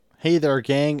Hey there,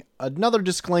 gang. Another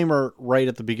disclaimer right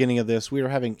at the beginning of this. We are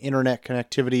having internet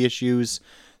connectivity issues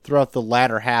throughout the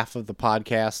latter half of the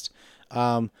podcast.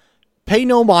 Pay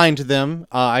no mind to them.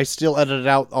 I still edited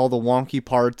out all the wonky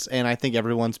parts, and I think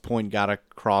everyone's point got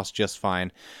across just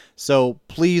fine. So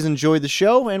please enjoy the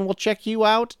show, and we'll check you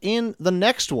out in the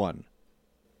next one.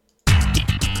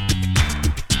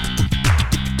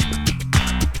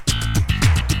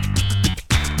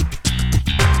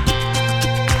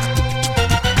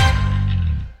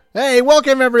 Hey,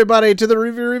 welcome everybody to the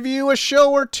Review, a show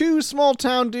where two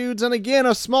small-town dudes and again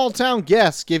a small-town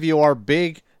guest give you our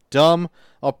big, dumb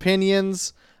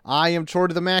opinions. I am Troy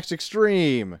to the Max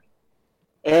Extreme.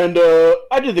 And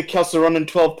I did the Kessel Run in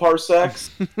 12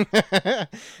 parsecs.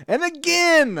 And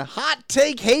again, Hot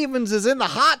Take Havens is in the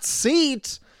hot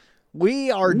seat.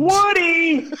 We are...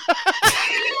 Woody!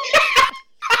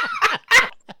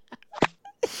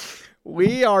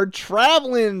 We are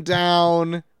traveling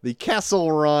down the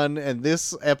Kessel Run, and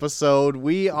this episode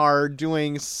we are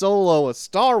doing Solo, a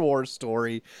Star Wars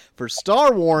story for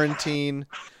Star Warrantine.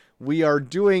 We are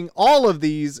doing all of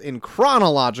these in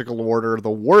chronological order, the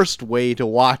worst way to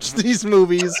watch these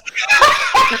movies.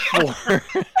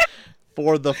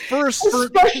 for the first...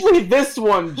 Especially this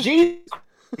one, Jesus.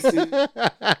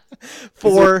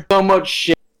 For so much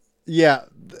shit. Yeah.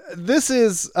 This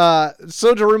is,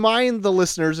 so to remind the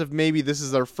listeners, if maybe this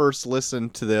is their first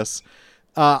listen to this,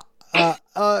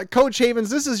 Coach Havens,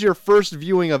 this is your first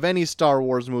viewing of any Star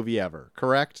Wars movie ever,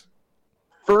 correct?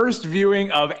 First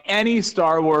viewing of any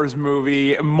Star Wars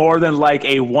movie more than like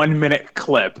a 1-minute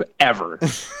clip ever.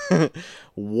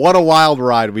 What a wild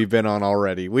ride we've been on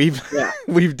already.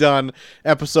 We've done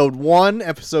episode 1,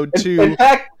 episode 2. In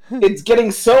fact, it's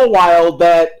getting so wild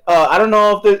that I don't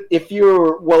know if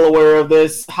you're well aware of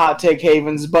this, Hot Take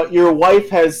Havens, but your wife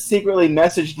has secretly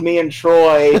messaged me and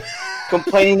Troy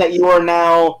complaining that you are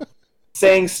now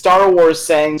saying Star Wars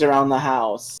sayings around the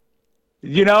house.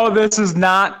 You know, this is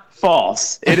not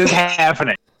false. It is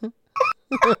happening.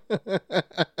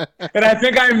 And I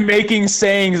think I'm making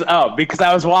sayings up because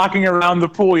I was walking around the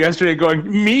pool yesterday going,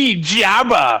 me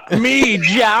Jabba, me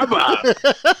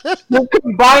Jabba. You're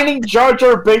combining Jar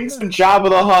Jar Binks and Jabba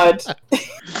the Hutt.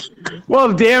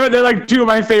 Well, damn it, they're like two of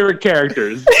my favorite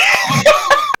characters.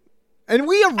 And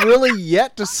we have really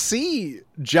yet to see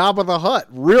Jabba the Hutt,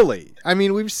 really. I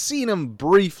mean, we've seen him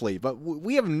briefly, but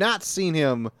we have not seen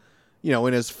him, you know,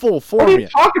 in his full form yet. What are you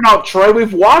talking about, Troy?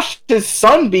 We've watched his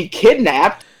son be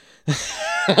kidnapped.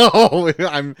 Oh,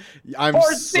 I'm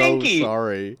Poor so Stinky.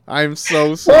 sorry. I'm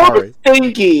so sorry. Poor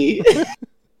Stinky.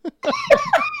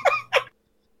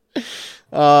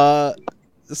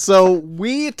 So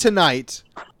we tonight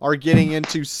are getting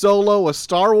into Solo, a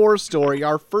Star Wars story,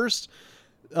 our first,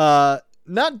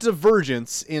 not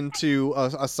divergence into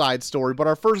a side story, but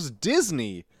our first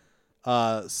Disney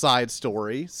side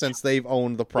story since they've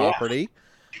owned the property.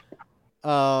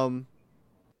 And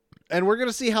we're going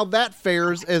to see how that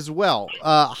fares as well.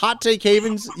 Hot Take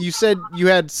Havens, you said you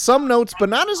had some notes, but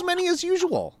not as many as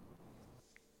usual.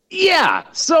 Yeah,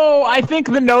 so I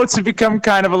think the notes have become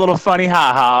kind of a little funny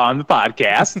ha-ha on the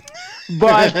podcast.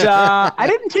 But I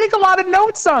didn't take a lot of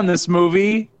notes on this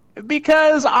movie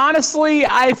because, honestly,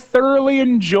 I thoroughly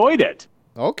enjoyed it.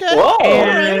 Okay. Whoa.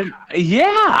 And,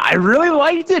 yeah, I really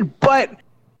liked it, but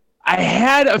I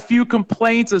had a few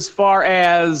complaints as far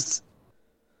as...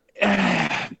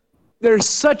 there was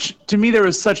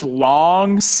such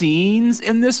long scenes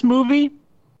in this movie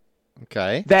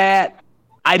that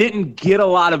I didn't get a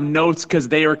lot of notes because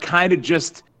they were kind of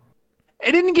just,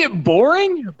 it didn't get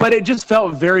boring, but it just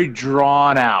felt very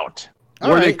drawn out.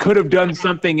 They could have done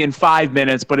something in 5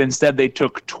 minutes, but instead they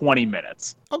took 20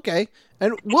 minutes. Okay.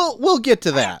 And we'll get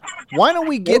to that. Why don't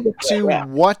we get to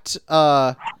why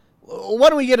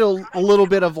don't we get a little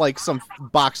bit of like some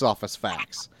box office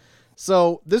facts?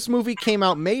 So this movie came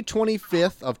out May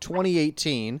 25th of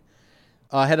 2018.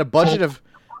 Had a budget of...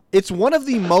 It's one of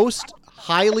the most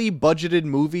highly budgeted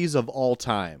movies of all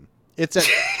time. It's at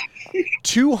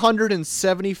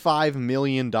 $275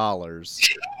 million.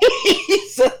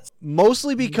 Jesus.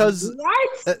 Mostly because...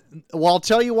 Well, I'll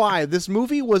tell you why. This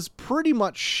movie was pretty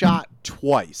much shot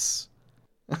twice.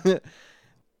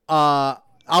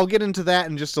 I'll get into that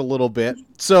in just a little bit.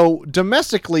 So,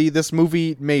 domestically, this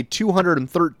movie made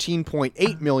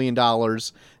 $213.8 million,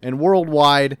 and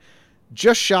worldwide,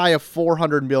 just shy of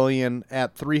 $400 million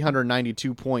at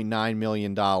 $392.9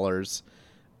 million.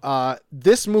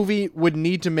 This movie would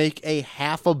need to make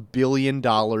 $500 million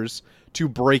to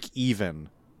break even.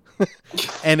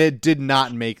 And it did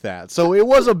not make that. So, it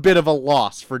was a bit of a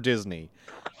loss for Disney.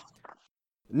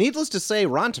 Needless to say,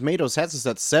 Rotten Tomatoes has us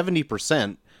at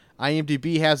 70%.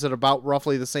 IMDb has it about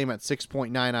roughly the same at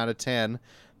 6.9 out of 10.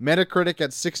 Metacritic at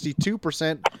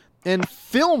 62%. And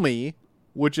Filmy,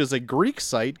 which is a Greek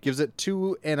site, gives it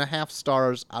 2.5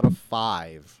 stars out of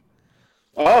 5.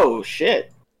 Oh,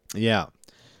 shit. Yeah.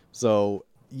 So,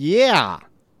 yeah.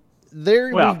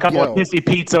 There well, we a couple go. of pissy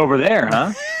Pete's over there,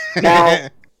 huh? Now,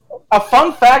 a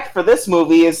fun fact for this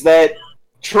movie is that,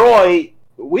 Troy,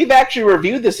 we've actually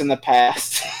reviewed this in the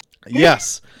past.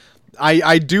 Yes.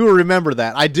 I do remember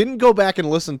that. I didn't go back and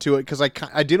listen to it because I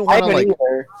didn't want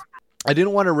to I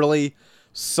didn't want to really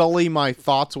sully my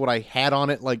thoughts what I had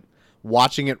on it, like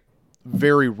watching it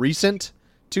very recent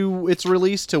to its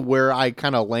release to where I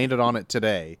kind of landed on it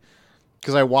today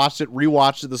because I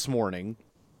rewatched it this morning.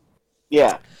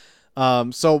 Yeah.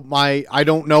 So I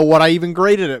don't know what I even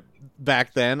graded it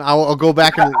back then. I'll go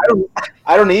back and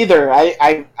I don't either.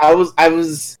 I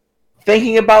was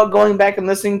thinking about going back and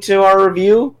listening to our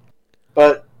review.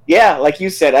 But, yeah, like you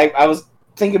said, I was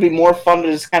thinking it'd be more fun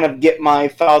to just kind of get my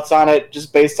thoughts on it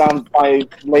just based on my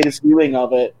latest viewing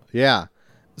of it. Yeah.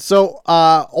 So,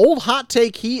 old Hot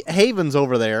Take Havens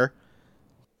over there.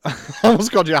 I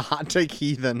almost called you a Hot Take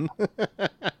Heathen.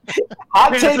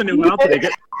 Hot Take I'll take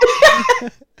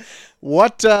it.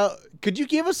 What, could you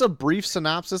give us a brief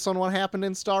synopsis on what happened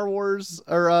in Star Wars?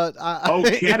 Or,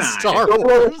 can I? Star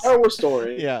Wars? Star Wars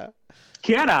story. Yeah.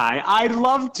 Can I? I'd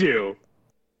love to.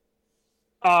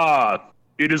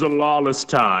 It is a lawless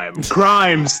time.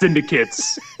 Crime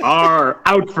syndicates are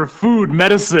out for food,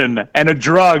 medicine, and a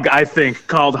drug, I think,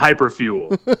 called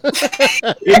hyperfuel.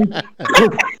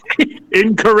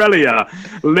 In Corellia,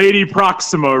 Lady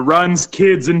Proxima runs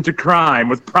kids into crime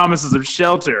with promises of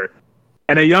shelter,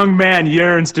 and a young man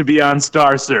yearns to be on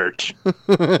Star Search.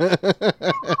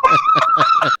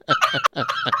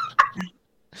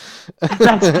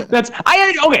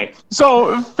 Okay,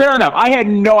 so fair enough. I had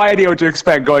no idea what to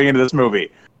expect going into this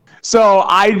movie. So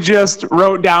I just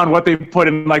wrote down what they put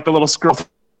in like the little scroll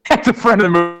at the front of the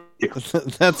movie.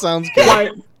 That sounds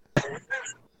good.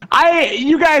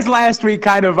 You guys last week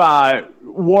kind of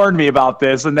warned me about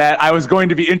this and that I was going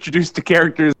to be introduced to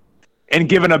characters and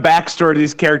given a backstory to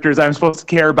these characters I'm supposed to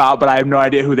care about, but I have no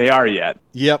idea who they are yet.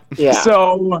 Yep. Yeah.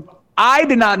 So I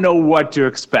did not know what to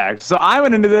expect. So I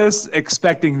went into this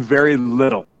expecting very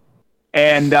little.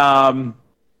 And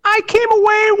I came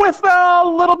away with a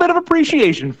little bit of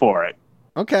appreciation for it.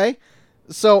 Okay.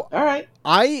 So all right.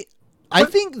 I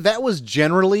think that was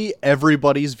generally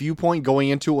everybody's viewpoint going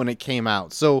into it when it came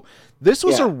out. So this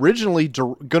was originally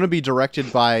going to be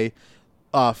directed by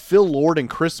Phil Lord and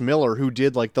Chris Miller, who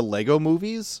did like the Lego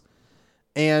movies.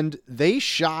 And they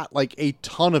shot like a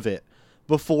ton of it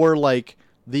before like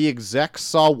the execs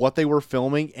saw what they were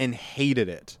filming and hated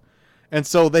it. And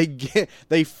so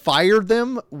they fired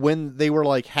them when they were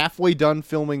like halfway done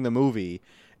filming the movie.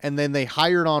 And then they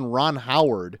hired on Ron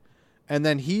Howard. And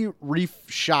then he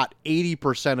reshot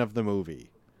 80% of the movie.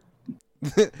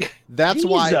 That's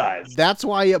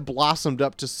why it blossomed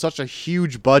up to such a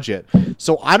huge budget.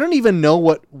 So I don't even know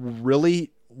what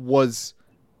really was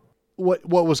what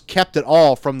was kept at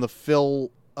all from the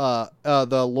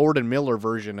the Lord and Miller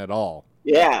version at all.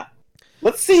 Yeah.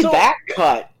 Let's see that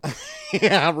cut.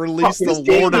 Yeah, release the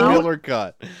Lord and Miller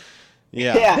cut.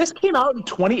 Yeah. This came out in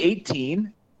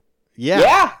 2018.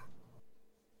 Yeah.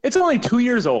 It's only 2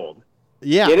 years old.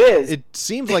 Yeah. It is. It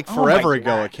seems like forever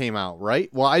ago it came out, right?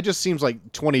 Well, it just seems like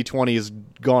 2020 has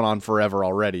gone on forever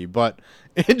already, but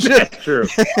it just true.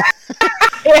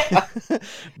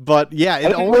 But yeah,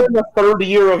 we're in the third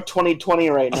year of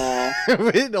 2020 right now.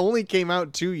 It only came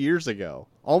out 2 years ago,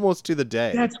 almost to the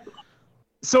day.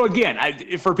 So again,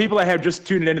 for people that have just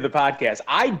tuned into the podcast,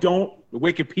 I don't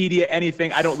Wikipedia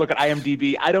anything. I don't look at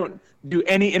IMDb. I don't do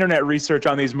any internet research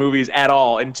on these movies at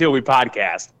all until we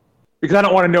podcast. Because I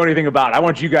don't want to know anything about it. I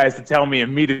want you guys to tell me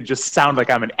and me to just sound like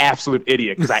I'm an absolute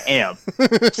idiot, because I am.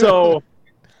 So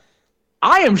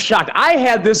I am shocked. I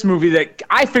had this movie that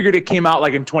I figured it came out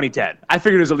like in 2010. I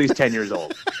figured it was at least 10 years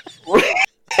old.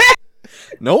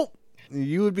 Nope.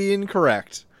 You would be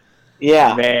incorrect.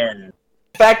 Yeah. Man.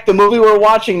 In fact, the movie we're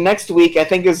watching next week, I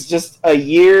think, is just a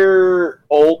year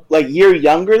old, like year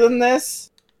younger than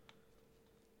this.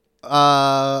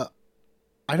 I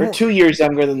don't. Or 2 years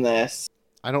younger than this.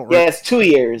 I don't. Yeah, it's 2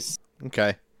 years.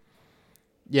 Okay.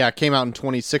 Yeah, it came out in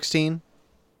 2016.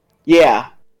 Yeah.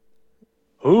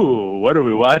 Ooh, what are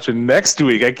we watching next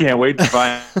week? I can't wait to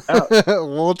find out.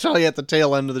 We'll tell you at the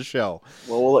tail end of the show.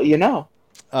 Well, we'll let you know.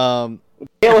 Tail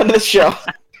end of the show.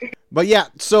 But yeah,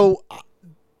 so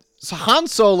Han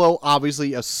Solo,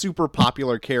 obviously a super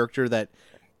popular character that,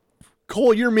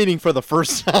 Cole, you're meeting for the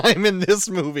first time in this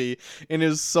movie, in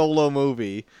his solo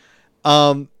movie.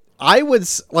 I would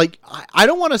like. I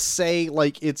don't want to say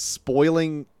like it's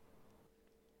spoiling.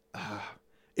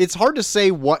 It's hard to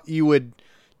say what you would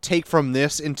take from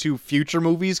this into future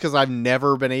movies because I've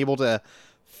never been able to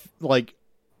like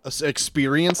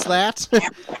experience that.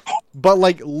 But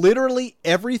like literally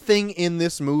everything in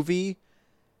this movie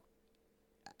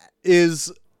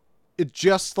is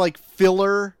just like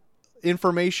filler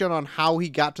information on how he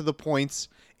got to the points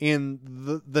in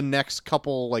the next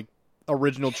couple like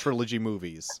original trilogy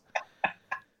movies.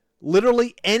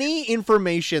 Literally any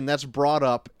information that's brought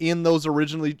up in those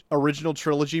original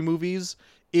trilogy movies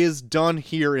is done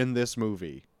here in this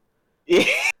movie. Yeah.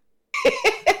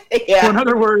 So in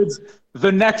other words,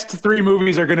 the next 3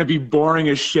 movies are going to be boring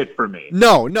as shit for me.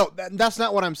 No, that's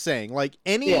not what I'm saying. Like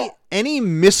any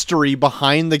mystery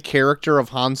behind the character of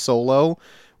Han Solo,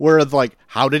 where like,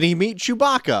 how did he meet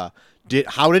Chewbacca?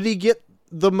 How did he get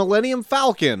the Millennium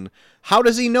Falcon? How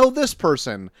does he know this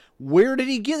person? Where did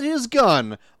he get his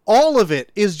gun? All of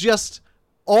it is just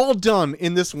all done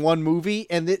in this one movie,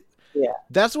 and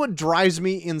that's what drives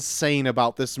me insane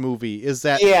about this movie, is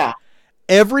that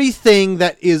everything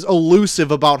that is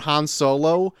elusive about Han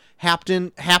Solo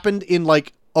happened in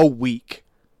like a week.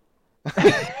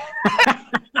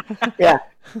 Yeah.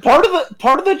 Part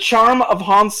of the charm of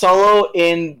Han Solo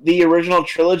in the original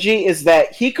trilogy is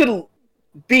that he could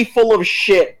be full of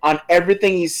shit on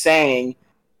everything he's saying,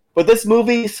 but this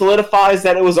movie solidifies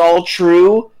that it was all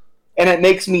true, and it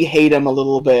makes me hate him a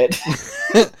little bit.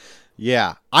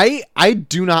 Yeah, I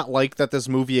do not like that this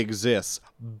movie exists,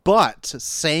 but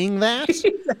saying that,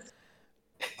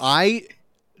 I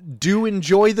do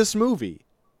enjoy this movie.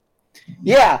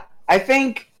 Yeah, I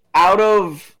think out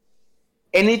of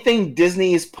anything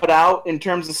Disney's put out in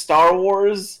terms of Star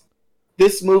Wars,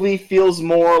 this movie feels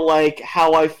more like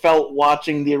how I felt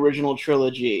watching the original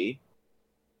trilogy.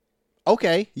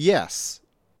 Okay, yes.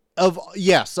 Of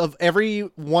every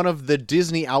one of the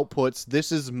Disney outputs,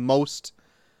 this is most...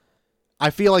 I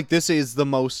feel like this is the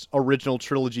most original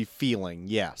trilogy feeling,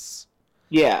 yes.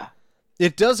 Yeah.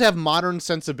 It does have modern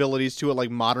sensibilities to it,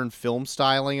 like modern film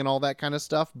styling and all that kind of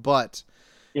stuff, but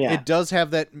it does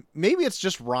have that... Maybe it's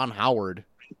just Ron Howard,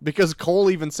 because Cole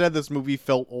even said this movie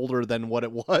felt older than what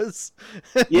it was.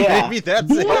 Yeah. Maybe that's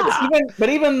it. But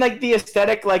even like the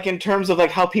aesthetic, like in terms of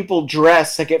like how people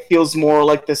dress, like it feels more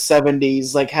like the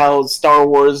 70s, like how Star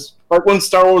Wars, like when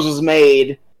Star Wars was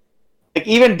made, like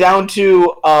even down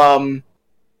to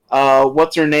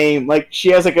what's her name? Like she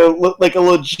has like a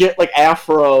legit like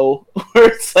afro, where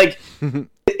it's like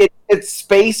it's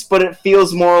space, but it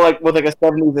feels more like with like a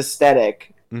 70s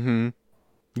aesthetic. Mm-hmm.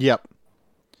 Yep.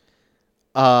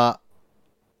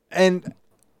 And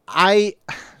I'm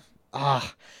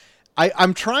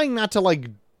trying not to like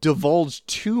divulge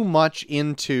too much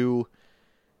into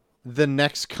the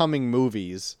next coming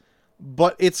movies,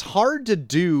 but it's hard to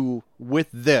do with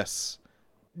this.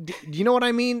 Do you know what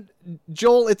I mean,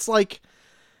 Joel? It's like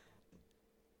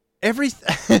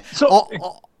everything. So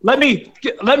let me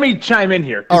chime in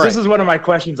here, because this is one of my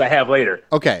questions I have later.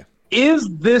 Okay. Is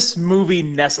this movie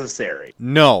necessary?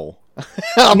 No.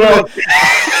 No.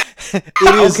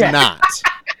 It is not.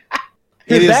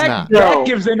 It is not. That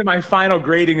gives into my final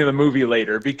grading of the movie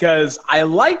later, because I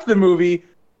liked the movie,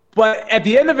 but at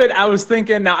the end of it, I was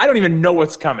thinking, now I don't even know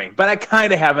what's coming, but I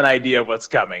kind of have an idea of what's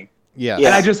coming. Yeah. And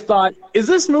I just thought, is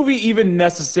this movie even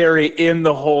necessary in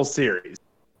the whole series?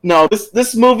 No,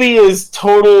 this movie is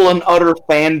total and utter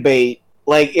fan bait.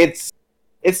 Like it's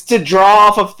to draw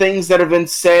off of things that have been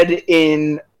said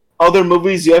in other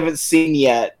movies you haven't seen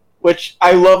yet. Which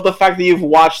I love the fact that you've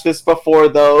watched this before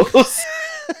those.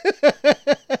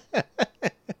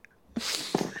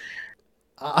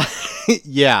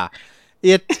 Yeah,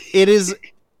 it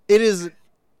is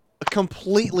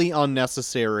completely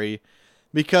unnecessary,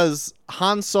 because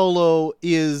Han Solo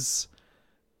is...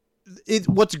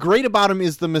 What's great about him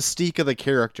is the mystique of the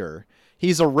character.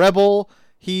 He's a rebel.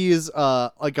 He's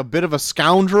like a bit of a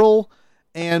scoundrel,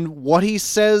 and what he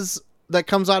says that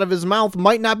comes out of his mouth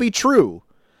might not be true.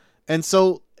 And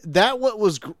so that's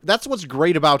what's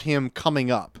great about him coming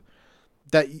up.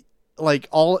 That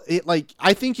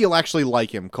I think you'll actually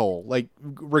like him, Cole. Like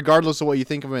regardless of what you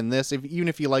think of him in this, even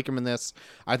if you like him in this,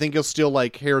 I think you'll still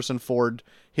like Harrison Ford,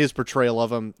 his portrayal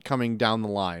of him coming down the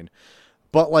line.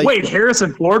 But like, wait,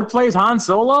 Harrison Ford plays Han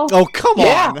Solo? Oh, come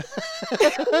on!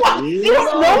 What? You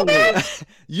don't know that?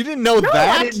 You didn't know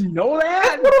that? I didn't know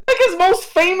that. That's one of like his most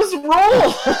famous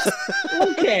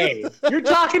roles. Okay, you're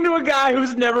talking to a guy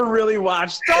who's never really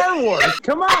watched Star Wars.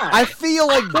 Come on. I feel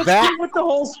like Let's get with the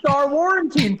whole Star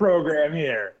Warranty program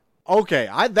here. Okay,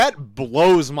 that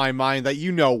blows my mind that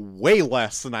you know way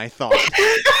less than I thought.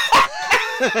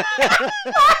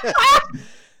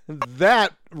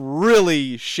 that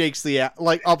really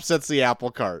upsets the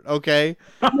apple cart. Okay.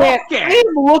 Man, I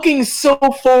am looking so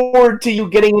forward to you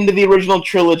getting into the original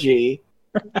trilogy.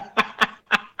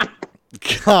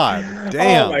 God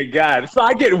damn. Oh my god. So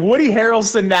I get Woody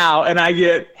Harrelson now and I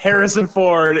get Harrison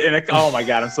Ford oh my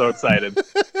god, I'm so excited.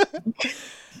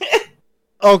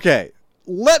 Okay.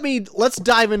 Let's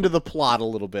dive into the plot a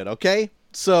little bit, okay?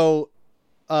 So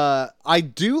I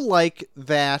do like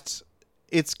that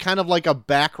it's kind of like a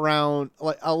background,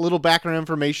 like a little background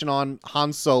information on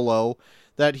Han Solo,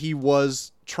 that he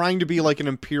was trying to be like an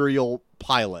Imperial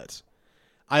pilot.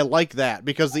 I like that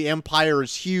because the Empire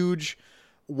is huge.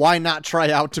 Why not try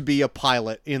out to be a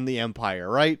pilot in the Empire,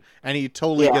 right? And he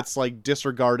totally gets like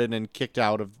disregarded and kicked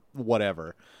out of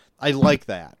whatever. I like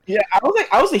that. Yeah,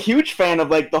 I was a huge fan of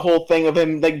like the whole thing of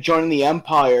him like joining the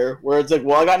Empire, where it's like,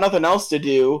 well, I got nothing else to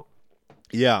do.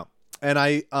 Yeah, and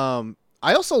I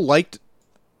also liked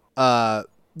the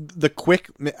quick.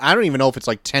 I don't even know if it's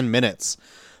like 10 minutes,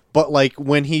 but like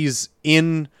when he's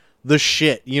in the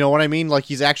shit, you know what I mean? Like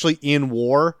he's actually in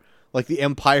war. Like the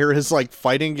Empire is like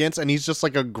fighting against, and he's just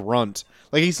like a grunt.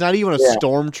 Like he's not even a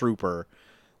stormtrooper.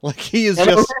 Like he is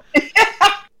just.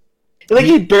 Like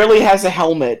he barely has a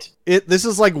helmet. This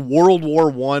is like World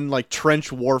War I, like trench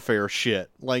warfare shit.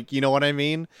 Like, you know what I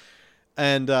mean?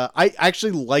 And I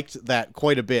actually liked that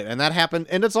quite a bit. And that happened,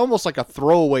 and it's almost like a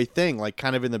throwaway thing, like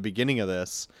kind of in the beginning of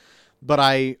this. But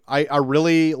I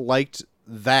really liked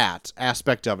that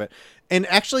aspect of it. And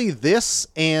actually this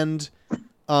and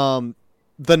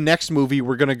the next movie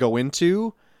we're going to go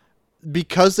into,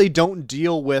 because they don't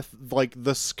deal with like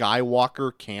the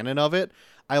Skywalker canon of it,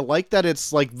 I like that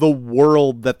it's like the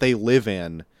world that they live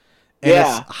in, and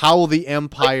it's how the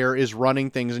Empire is running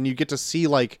things, and you get to see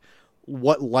like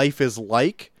what life is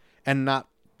like, and not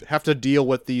have to deal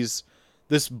with this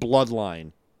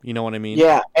bloodline. You know what I mean?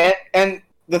 Yeah, and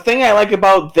the thing I like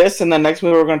about this and the next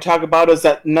movie we're going to talk about is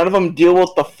that none of them deal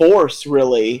with the Force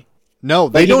really. No,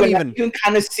 they don't even. You can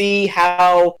kind of see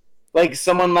how like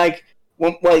someone like.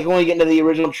 When you get into the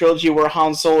original trilogy where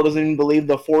Han Solo doesn't even believe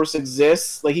the Force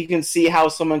exists, like you can see how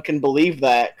someone can believe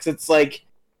that. Because it's like,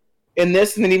 in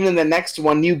this and then even in the next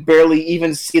one, you barely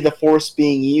even see the Force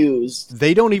being used.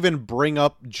 They don't even bring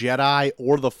up Jedi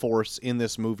or the Force in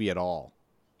this movie at all.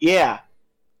 Yeah.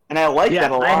 And I like that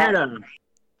a lot.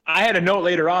 I had a note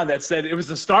later on that said it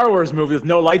was a Star Wars movie with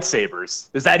no lightsabers.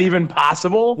 Is that even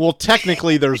possible? Well,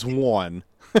 technically there's one.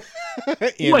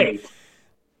 Wait.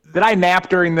 Did I nap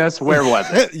during this? Where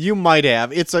was it? You might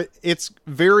have. It's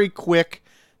very quick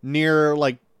near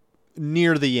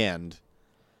the end.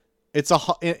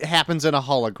 It happens in a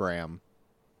hologram.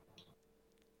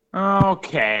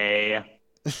 Okay.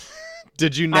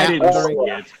 Did you nap during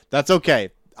it? That's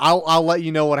okay. I'll let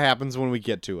you know what happens when we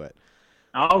get to it.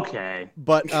 Okay.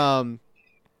 But and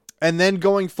then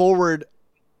going forward,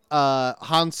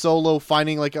 Han Solo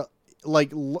finding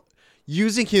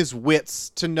using his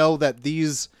wits to know that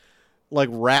these like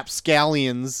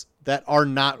rapscallions that are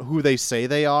not who they say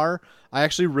they are. I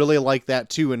actually really like that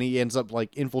too, and he ends up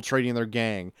like infiltrating their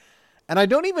gang. And I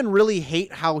don't even really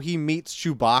hate how he meets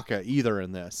Chewbacca either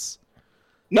in this.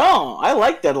 No, I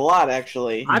like that a lot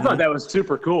actually. I thought that was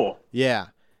super cool. Yeah.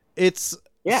 If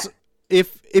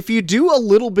you do a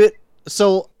little bit,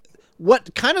 so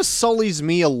what kind of sullies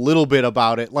me a little bit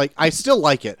about it, like I still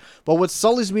like it, but what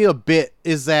sullies me a bit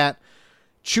is that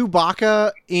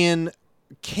Chewbacca in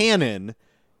canon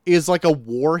is like a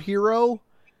war hero,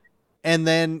 and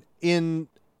then in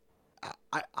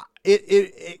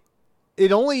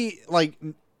it only like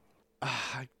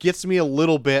gets me a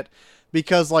little bit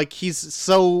because like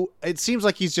it seems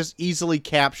like he's just easily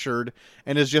captured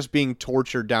and is just being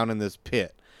tortured down in this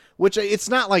pit, which it's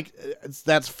not like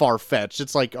that's far-fetched.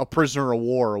 It's like a prisoner of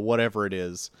war or whatever it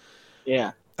is.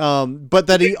 Yeah. But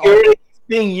that he's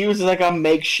being used as like a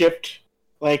makeshift,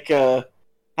 like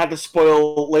not to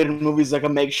spoil later movies, like a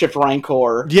makeshift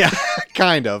Rancor. Yeah,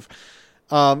 kind of.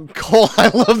 Cole, I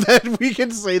love that we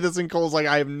can say this, and Cole's like,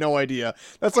 I have no idea.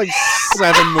 That's like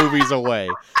 7 movies away.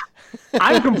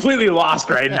 I'm completely lost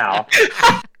right now.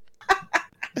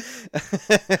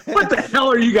 What the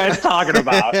hell are you guys talking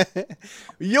about?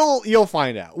 You'll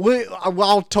find out.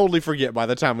 I'll totally forget by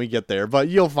the time we get there, but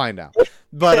you'll find out.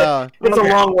 But it's a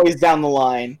long ways down the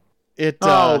line.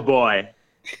 Oh boy.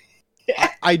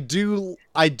 I do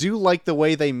like the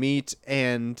way they meet,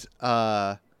 and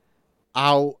how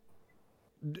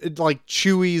like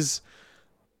Chewie's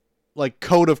like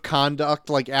code of conduct,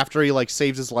 like after he like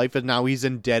saves his life and now he's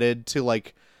indebted to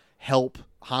like help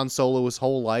Han Solo his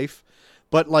whole life.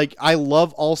 But like I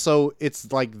love also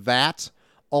it's like that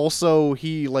also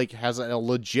he like has a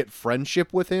legit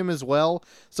friendship with him as well.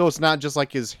 So it's not just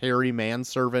like his hairy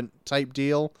manservant type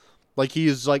deal. Like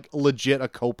he's like legit a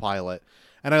co-pilot.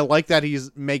 And I like that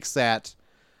makes that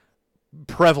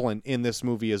prevalent in this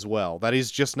movie as well. That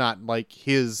he's just not like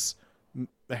his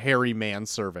hairy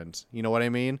manservant. You know what I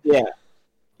mean? Yeah.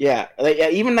 Yeah.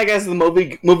 Even like as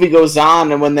the movie goes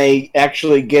on, and when they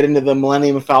actually get into the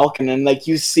Millennium Falcon, and like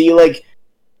you see like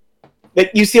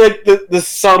the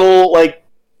subtle like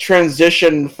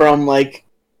transition from like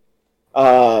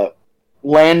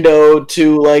Lando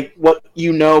to like what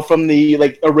you know from the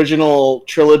like original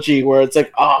trilogy, where it's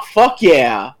like, oh fuck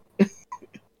yeah.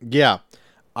 Yeah.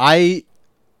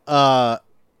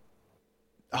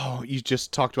 You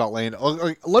just talked about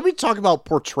Lando. Let me talk about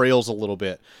portrayals a little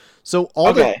bit. So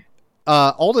Alden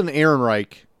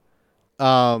Ehrenreich,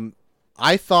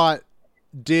 I thought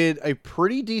did a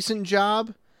pretty decent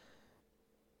job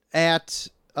at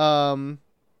doing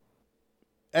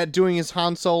his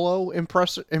Han Solo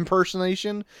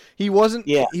impersonation. He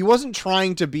wasn't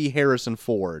trying to be Harrison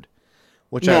Ford,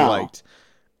 which I liked.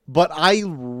 But I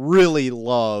really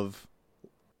love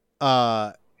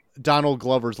Donald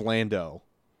Glover's Lando.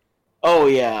 Oh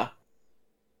yeah.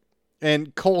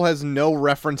 And Cole has no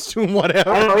reference to him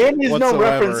whatever. I don't know, he has no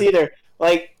reference either.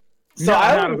 Like, so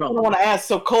I want to ask,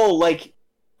 so Cole, like,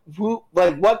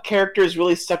 what characters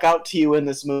really stuck out to you in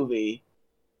this movie?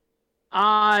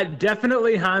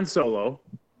 Definitely Han Solo.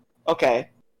 Okay.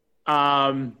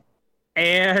 And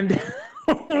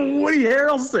Woody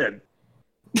Harrelson.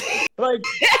 Like,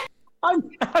 I'm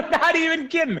not even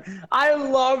kidding. I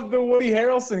love the Woody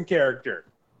Harrelson character.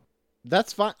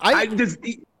 That's fine.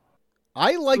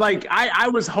 I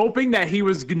was hoping that he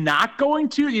was not going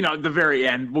to, the very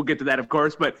end. We'll get to that, of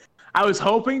course, but I was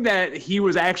hoping that he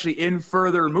was actually in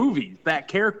further movies, that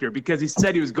character, because he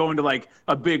said he was going to like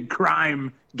a big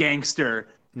crime gangster.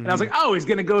 And I was like, oh, he's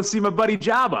going to go see my buddy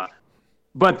Jabba.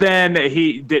 But then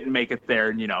he didn't make it there,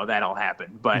 and that all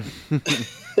happened. But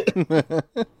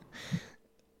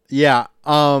yeah,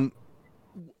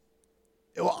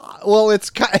 well, it's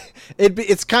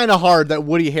kind of hard that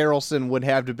Woody Harrelson would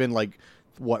have to have been like,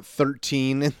 what,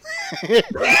 13 in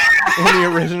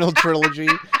the original trilogy.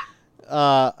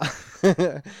 But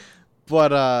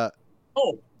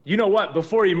oh, you know what?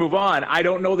 Before you move on, I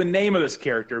don't know the name of this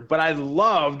character, but I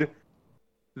loved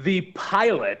the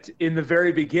pilot in the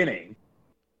very beginning.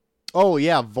 Oh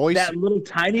yeah, voice that little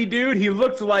tiny dude. He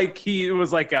looked like he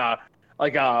was like a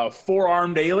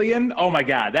four-armed alien. Oh my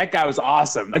god, that guy was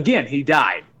awesome. Again, he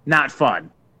died. Not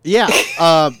fun. Yeah,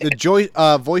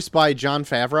 voiced by Jon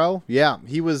Favreau. Yeah,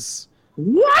 he was.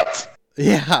 What?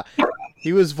 Yeah,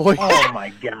 he was voiced. Oh my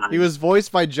god, he was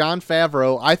voiced by Jon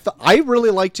Favreau. I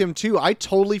really liked him too. I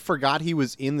totally forgot he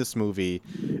was in this movie,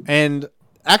 and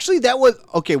actually, that was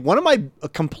okay. One of my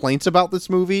complaints about this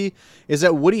movie is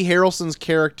that Woody Harrelson's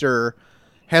character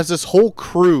has this whole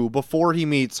crew before he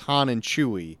meets Han and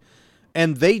Chewie,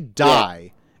 and they die.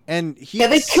 Yeah. And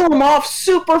they kill him off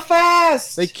super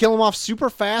fast. They kill him off super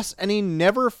fast, and he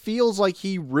never feels like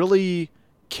he really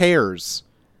cares.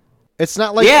 It's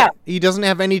not like he doesn't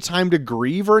have any time to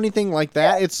grieve or anything like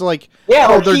that. It's like, they're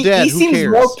dead. Who cares? He seems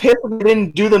more pissed that he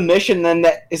didn't do the mission than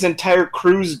that his entire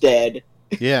crew's dead.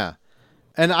 Yeah.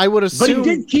 And I would assume... But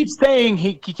he did keep saying,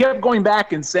 he kept going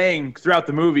back and saying throughout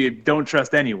the movie, don't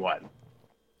trust anyone.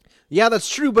 Yeah, that's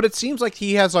true, but it seems like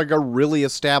he has like a really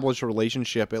established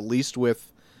relationship, at least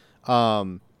with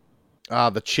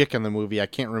the chick in the movie. I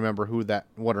can't remember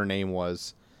what her name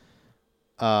was.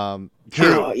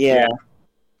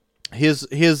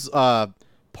 His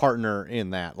partner in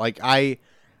that. Like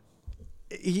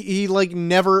he like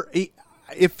never...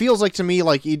 it feels like to me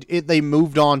like they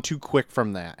moved on too quick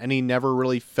from that, and he never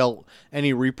really felt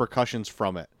any repercussions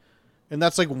from it. And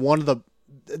that's like one of the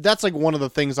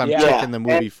things I'm checking the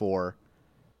movie for.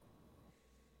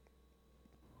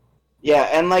 Yeah,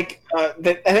 and like I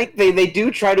think they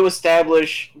do try to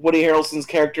establish Woody Harrelson's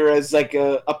character as like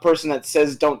a person that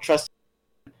says don't trust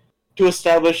him, to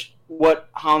establish what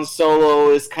Han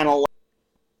Solo is kind of like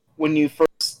when you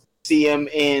first see him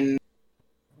in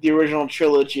the original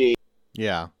trilogy.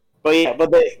 Yeah.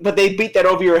 But they beat that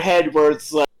over your head where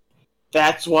it's like,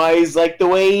 that's why he's like the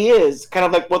way he is. Kind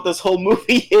of like what this whole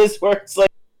movie is, where it's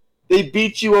like they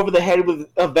beat you over the head with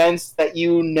events that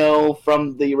you know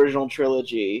from the original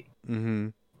trilogy. Mm-hmm.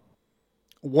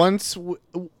 Once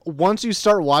you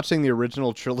start watching the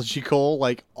original trilogy, Cole,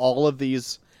 like all of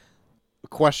these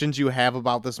questions you have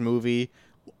about this movie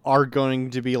are going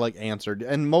to be like answered,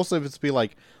 and most of it's be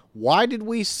like, why did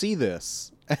we see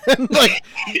this? And like,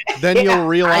 then you'll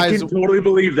realize. I can totally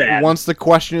believe that once the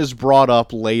question is brought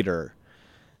up later.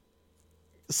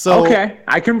 So okay,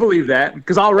 I can believe that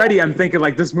because already I'm thinking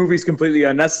like this movie's completely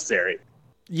unnecessary.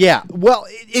 Yeah, well,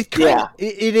 it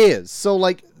is. So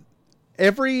like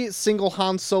every single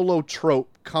Han Solo trope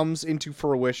comes into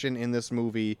fruition in this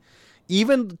movie,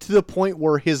 even to the point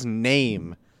where his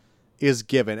name is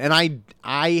given, and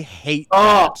I hate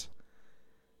that.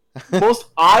 Most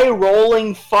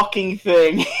eye-rolling fucking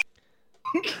thing.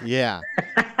 Yeah.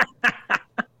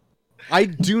 I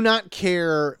do not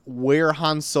care where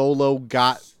Han Solo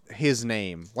got his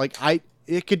name. Like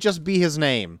it could just be his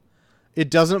name. It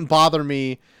doesn't bother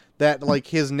me that like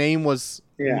his name was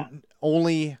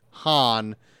only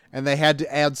Han and they had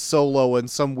to add Solo and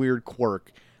some weird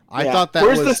quirk. I thought that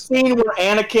Where's the scene where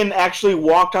Anakin actually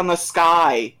walked on the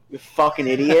sky? You fucking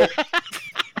idiot.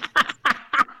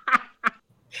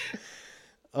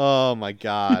 Oh my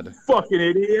god. Fucking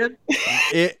idiot.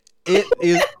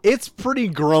 It's pretty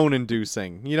groan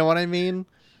inducing. You know what I mean?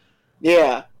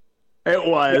 Yeah. It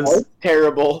was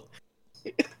terrible.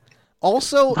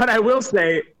 Also, but I will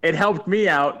say it helped me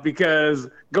out because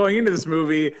going into this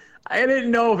movie, I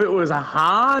didn't know if it was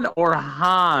Han or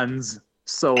Hans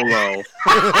Solo.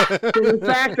 The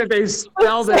fact that they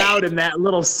spelled it out in that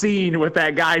little scene with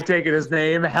that guy taking his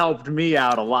name helped me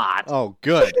out a lot. Oh,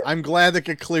 good. I'm glad that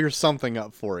could clear something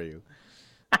up for you.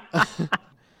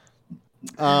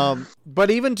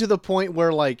 But even to the point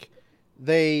where like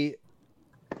they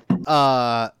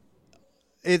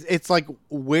it's like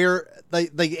where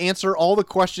they answer all the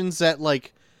questions that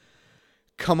like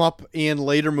come up in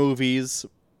later movies,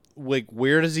 like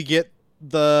where does he get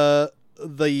the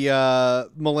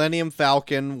Millennium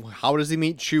Falcon, how does he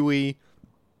meet Chewie,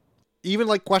 even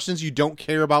like questions you don't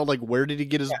care about, like where did he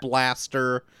get his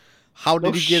blaster, how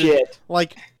did he get it,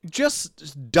 like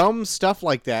just dumb stuff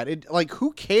like that. It like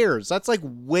who cares? That's like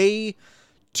way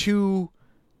too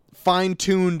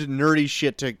fine-tuned nerdy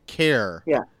shit to care.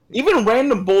 Yeah. Even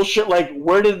random bullshit like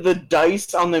where did the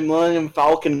dice on the Millennium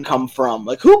Falcon come from?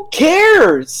 Like who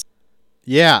cares?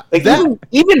 Yeah. Like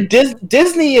even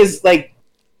Disney is like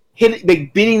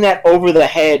beating that over the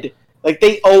head. Like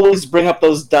they always bring up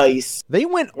those dice. They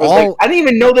went I didn't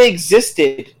even know they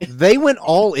existed. They went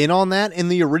all in on that. In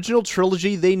the original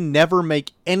trilogy, they never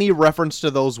make any reference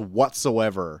to those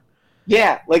whatsoever.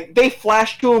 Yeah, like they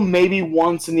flashed to them maybe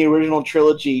once in the original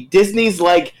trilogy. Disney's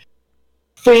like,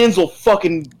 fans will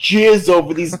fucking jizz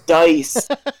over these dice.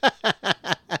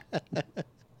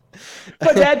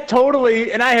 But that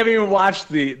totally, and I haven't even watched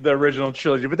the original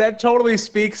trilogy, but that totally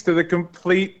speaks to the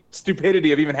complete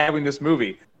stupidity of even having this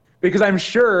movie. Because I'm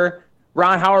sure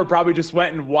Ron Howard probably just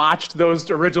went and watched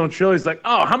those original trilogies like,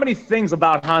 oh, how many things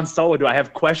about Han Solo do I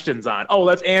have questions on? Oh,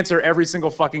 let's answer every single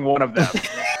fucking one of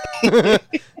them.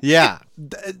 Yeah,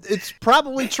 it's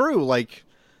probably true. Like,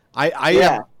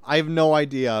 I have no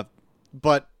idea,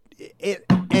 but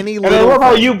any little. And I love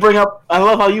how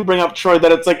you bring up Troy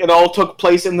that it's like it all took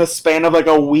place in the span of like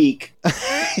a week.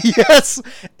 Yes,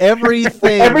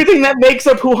 everything. Everything that makes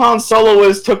up who Han Solo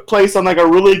is took place on like a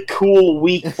really cool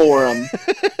week for him.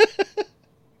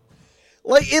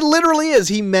 Like, it literally is.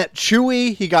 He met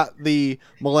Chewie, he got the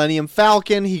Millennium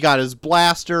Falcon, he got his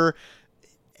blaster,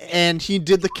 and he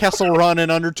did the Kessel Run in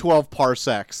under 12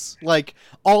 parsecs. Like,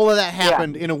 all of that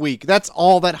happened in a week. That's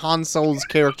all that Han Solo's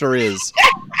character is.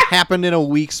 Happened in a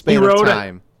week span of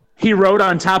time. He rode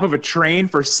on top of a train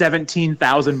for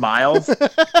 17,000 miles.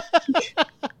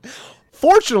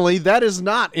 Fortunately, that is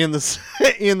not in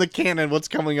the canon what's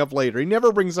coming up later. He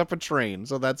never brings up a train,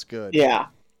 so that's good. Yeah.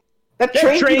 That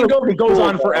train goes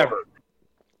on forever.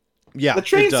 Yeah, the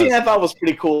train scene I thought was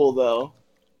pretty cool, though.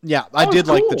 Yeah, I did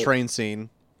like the train scene.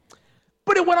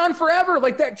 But it went on forever.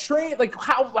 Like that train, like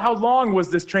how long was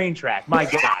this train track? My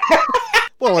God.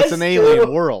 Well, it's an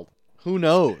alien world. Who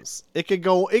knows? It could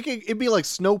go. It'd be like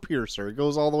Snowpiercer. It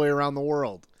goes all the way around the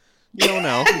world. You don't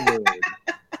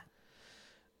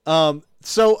know.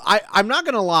 So I'm not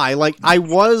gonna lie. Like I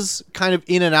was kind of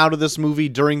in and out of this movie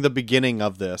during the beginning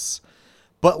of this.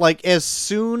 But, like, as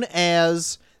soon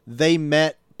as they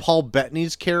met Paul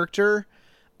Bettany's character,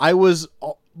 I was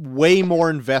way more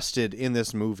invested in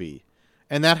this movie.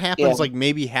 And that happens, like,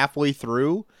 maybe halfway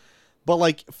through. But,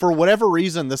 like, for whatever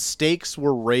reason, the stakes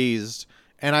were raised,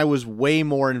 and I was way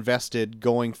more invested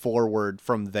going forward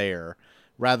from there,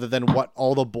 rather than what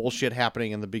all the bullshit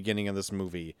happening in the beginning of this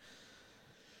movie.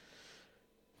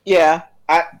 Yeah.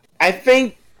 I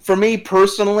think, for me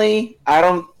personally,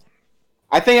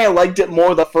 I think I liked it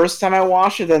more the first time I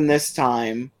watched it than this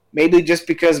time. Maybe just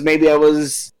because maybe I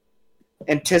was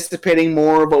anticipating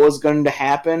more of what was going to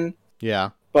happen.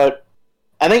 Yeah. But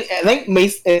I think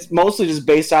it's mostly just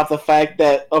based off the fact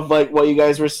that of like what you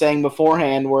guys were saying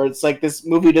beforehand, where it's like this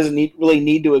movie doesn't really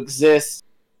need to exist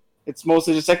It's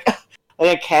mostly just like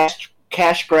a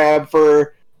cash grab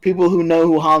for people who know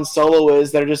who Han Solo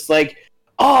is. They're just like,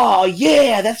 oh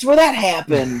yeah, that's where that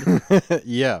happened.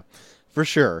 Yeah, for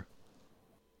sure.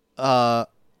 So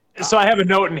I have a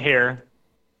note in here.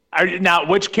 Now,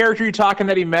 which character are you talking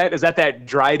that he met? Is that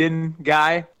Dryden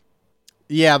guy?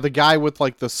 Yeah, the guy with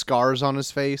like the scars on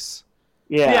his face.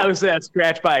 Yeah, was that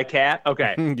scratched by a cat?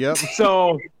 Okay. Yep.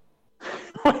 So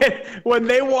when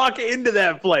they walk into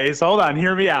that place, hold on,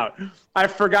 hear me out. I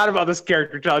forgot about this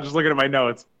character till I was just looking at my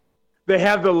notes. They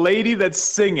have the lady that's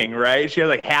singing, right? She has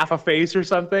like half a face or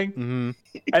something. Mm-hmm.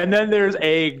 And then there's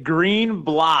a green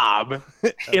blob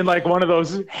in like one of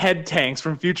those head tanks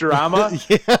from Futurama.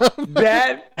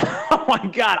 Oh my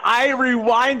God, I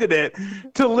rewinded it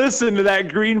to listen to that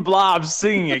green blob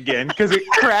singing again because it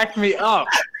cracked me up.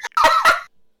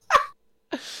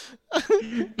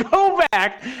 Go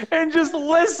back and just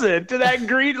listen to that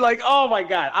green, like, oh my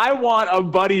God, I want a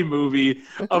buddy movie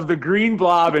of the green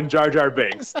blob and Jar Jar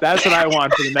Binks. That's what I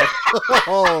want for the next.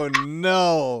 Oh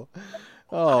no.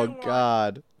 Oh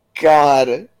God.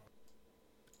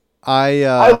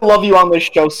 I love you on this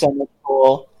show so much,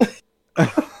 Cole.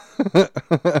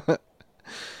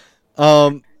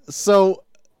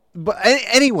 But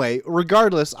anyway,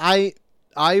 regardless,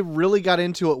 I really got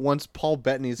into it once Paul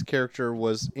Bettany's character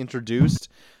was introduced.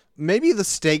 Maybe the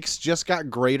stakes just got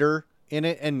greater in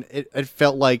it, and it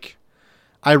felt like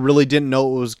I really didn't know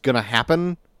what was gonna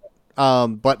happen.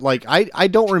 But like I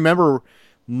don't remember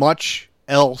much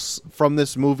else from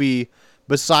this movie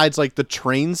besides like the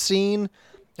train scene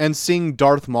and seeing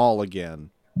Darth Maul again.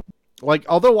 Like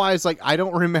otherwise, like I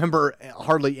don't remember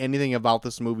hardly anything about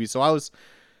this movie, so I was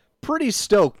pretty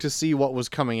stoked to see what was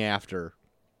coming after.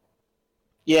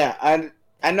 Yeah,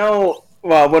 I know.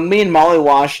 Well, when me and Molly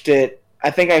watched it,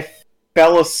 I think I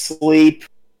fell asleep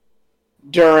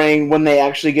during when they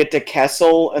actually get to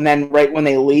Kessel, and then right when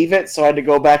they leave it. So I had to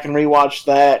go back and rewatch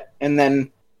that, and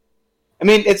then, I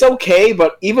mean, it's okay,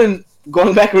 but even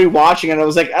going back and rewatching it, I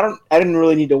was like, I didn't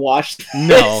really need to watch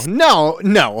this. No,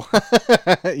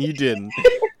 you didn't.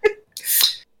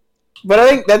 But I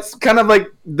think that's kind of like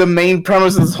the main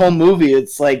premise of this whole movie.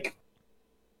 It's like,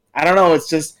 I don't know. It's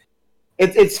just.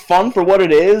 It's fun for what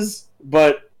it is,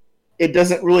 but it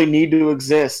doesn't really need to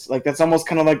exist. Like that's almost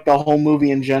kind of like the whole movie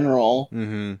in general.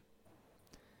 Mm-hmm.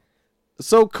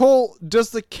 So Cole, does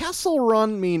the Kessel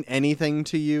Run mean anything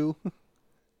to you?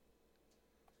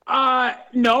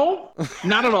 No,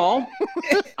 not at all.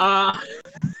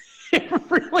 It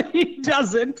really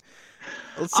doesn't.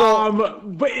 So,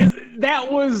 but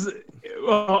that was.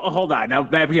 Hold on now.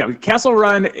 Kessel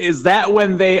Run, is that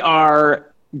when they are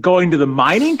going to the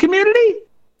mining community?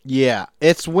 Yeah,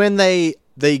 it's when they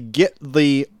get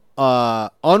the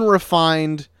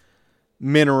unrefined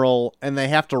mineral and they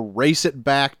have to race it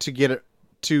back to get it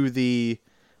to the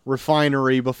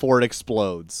refinery before it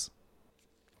explodes.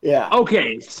 Yeah.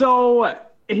 Okay, so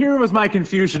here was my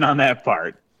confusion on that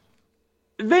part.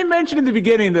 They mentioned in the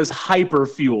beginning this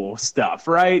hyperfuel stuff,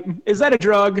 right? Is that a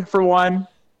drug, for one?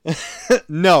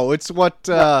 No, it's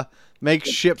what makes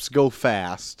ships go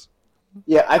fast.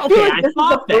 Yeah, I feel like this is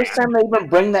the first time they even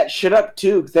bring that shit up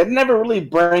too, because they never really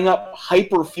bring up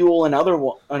hyperfuel in other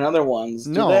ones.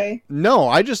 Do they? No,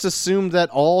 I just assumed that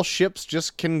all ships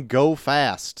just can go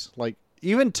fast. Like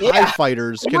even TIE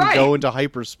fighters can go into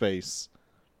hyperspace.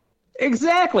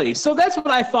 Exactly. So that's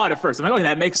what I thought at first. I'm like, okay,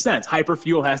 that makes sense.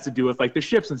 Hyperfuel has to do with like the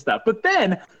ships and stuff. But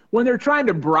then when they're trying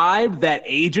to bribe that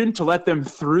agent to let them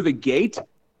through the gate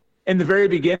in the very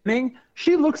beginning,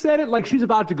 she looks at it like she's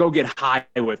about to go get high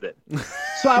with it.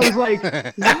 So I was like,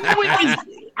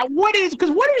 what is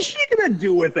she going to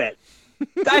do with it?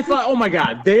 I thought, oh my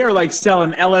God, they are like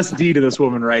selling LSD to this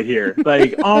woman right here.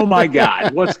 Like, oh my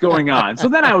God, what's going on? So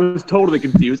then I was totally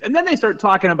confused. And then they start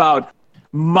talking about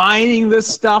mining this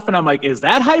stuff. And I'm like, is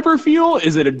that hyperfuel?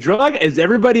 Is it a drug? Is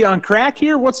everybody on crack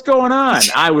here? What's going on?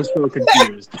 I was so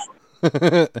confused.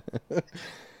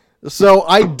 So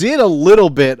I did a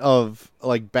little bit of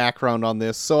like background on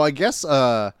this. So I guess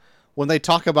when they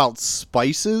talk about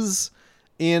spices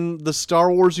in the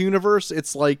Star Wars universe,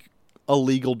 it's like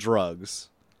illegal drugs.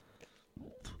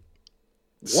 What?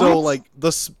 So like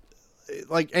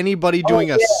anybody doing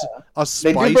a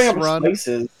spice run.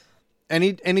 Spices.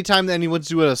 Anytime that anyone's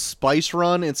doing a spice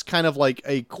run, it's kind of like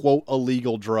a quote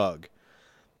illegal drug.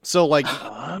 So, like,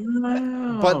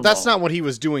 but that's not what he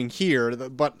was doing here.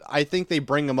 But I think they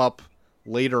bring him up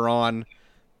later on.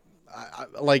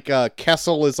 Like,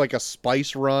 Kessel is like a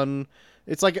spice run.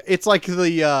 It's like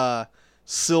the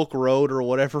Silk Road or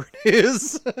whatever it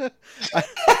is.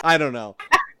 I don't know.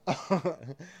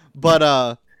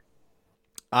 But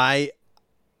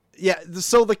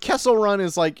so the Kessel Run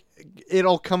is like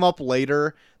it'll come up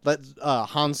later that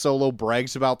Han Solo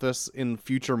brags about this in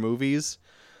future movies.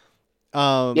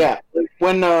 When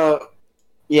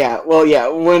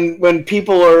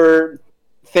people are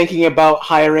thinking about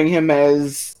hiring him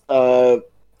as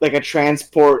like a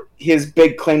transport, his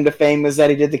big claim to fame is that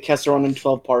he did the Kessel Run in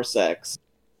 12 parsecs.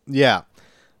 Yeah.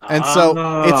 And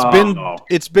so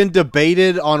it's been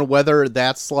debated on whether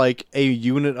that's like a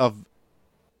unit of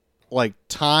like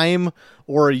time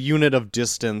or a unit of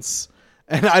distance.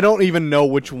 And I don't even know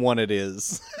which one it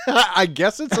is. I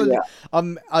guess it's a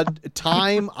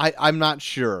time. I'm not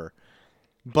sure.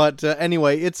 But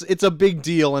anyway, it's a big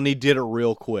deal, and he did it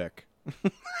real quick.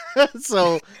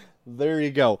 So there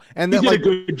you go. And then, he did a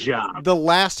good job. The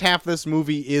last half of this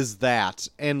movie is that,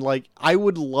 and like I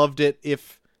would loved it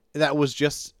if that was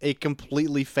just a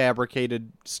completely fabricated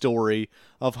story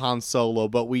of Han Solo,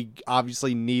 but we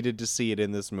obviously needed to see it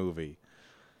in this movie.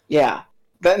 Yeah,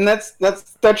 that's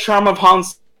the charm of Han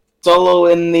Solo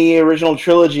in the original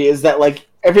trilogy, is that like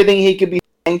everything he could be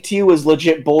saying to you is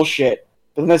legit bullshit.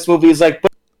 But in this movie, is like,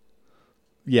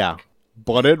 yeah,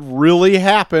 but it really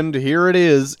happened. Here it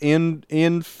is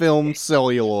in film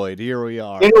celluloid. Here we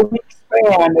are. In a week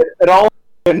span, it all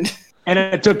happened. And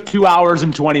it took 2 hours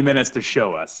and 20 minutes to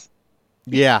show us.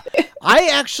 Yeah. I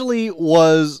actually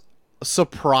was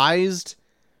surprised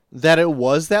that it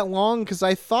was that long, because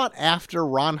I thought after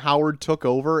Ron Howard took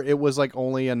over, it was like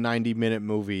only a 90-minute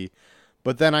movie.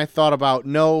 But then I thought about,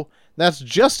 no, that's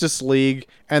Justice League,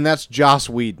 and that's Joss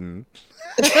Whedon.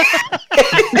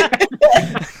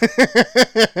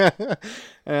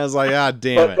 And I was like,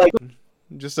 damn it. Like,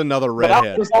 just another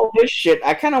redhead. But all this shit,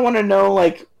 I kind of want to know,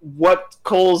 like, what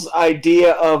Cole's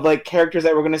idea of, like, characters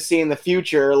that we're going to see in the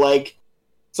future. Like,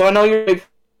 so I know you're a big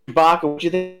Chewbacca. What do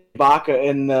you think of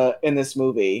Chewbacca in this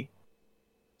movie?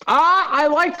 I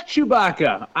liked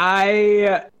Chewbacca.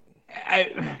 I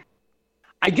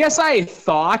guess I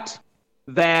thought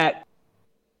that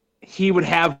he would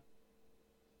have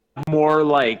more,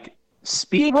 like,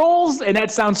 speaking roles, and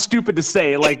that sounds stupid to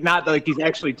say, like, not like he's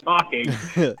actually talking.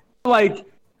 Like,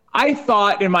 I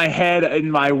thought in my head, in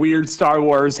my weird Star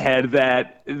Wars head,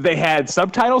 that they had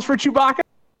subtitles for Chewbacca,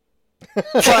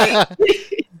 but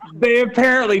they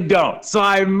apparently don't. So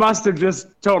I must have just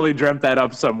totally dreamt that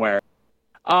up somewhere.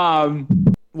 But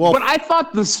I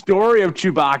thought the story of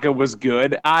Chewbacca was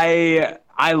good. I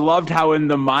loved how in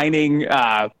the mining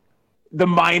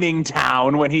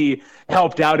town, when he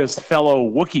helped out his fellow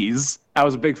Wookiees, I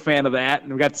was a big fan of that,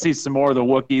 and we got to see some more of the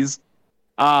Wookiees.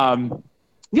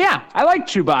 Yeah, I like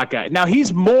Chewbacca. Now,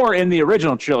 he's more in the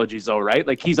original trilogies, though, right?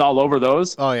 Like, he's all over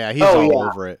those. Oh, yeah, he's all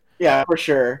over it. Yeah, for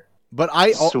sure. But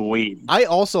I Sweet.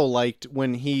 also liked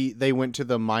when they went to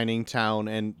the mining town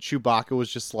and Chewbacca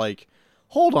was just like,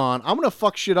 hold on, I'm going to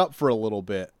fuck shit up for a little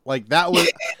bit. Like, that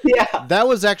was that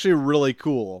was actually really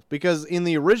cool, because in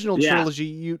the original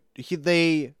trilogy,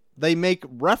 they make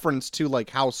reference to,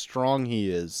 like, how strong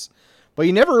he is, but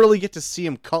you never really get to see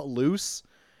him cut loose.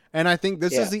 And I think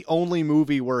this is the only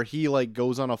movie where he, like,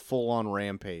 goes on a full-on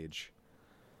rampage.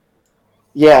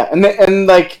 Yeah, and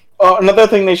like another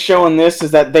thing they show in this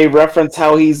is that they reference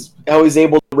how he's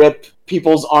able to rip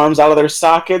people's arms out of their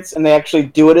sockets, and they actually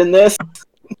do it in this.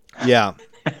 Yeah,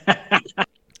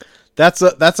 that's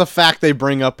a fact they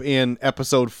bring up in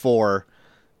episode 4.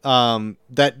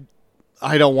 That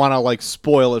I don't want to, like,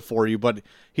 spoil it for you, but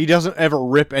he doesn't ever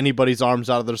rip anybody's arms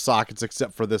out of their sockets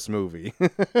except for this movie.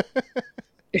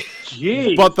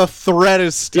 Jeez. But the threat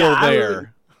is still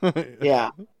there.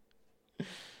 Yeah.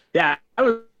 Yeah,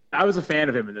 I was a fan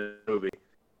of him in the movie.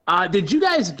 Did you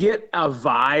guys get a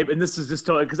vibe? And this is just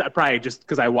totally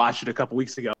because I watched it a couple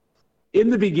weeks ago. In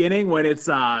the beginning, when it's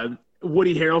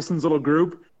Woody Harrelson's little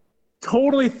group,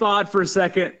 totally thought for a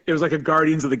second it was like a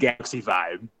Guardians of the Galaxy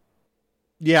vibe.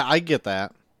 Yeah, I get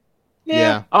that.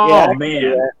 Yeah. Oh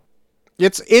man.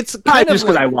 It's kind of just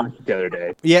because I watched it the other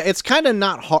day. Yeah, it's kind of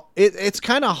not hard. It's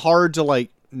kind of hard to,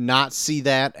 like, not see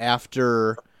that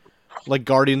after, like,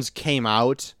 Guardians came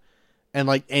out, and,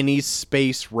 like, any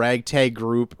space ragtag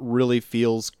group really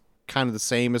feels kind of the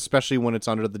same, especially when it's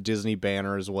under the Disney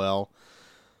banner as well.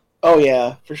 Oh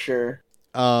yeah, for sure.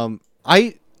 This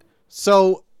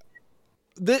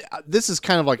is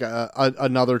kind of like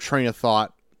another train of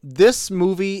thought. This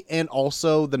movie and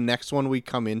also the next one we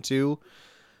come into.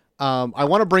 I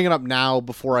want to bring it up now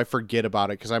before I forget about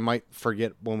it, because I might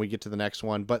forget when we get to the next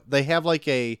one. But they have, like,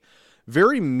 a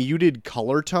very muted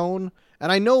color tone.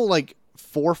 And I know, like,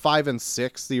 4, 5, and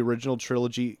 6, the original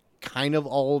trilogy, kind of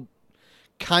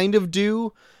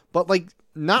do. But, like,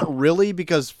 not really,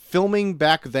 because filming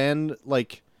back then,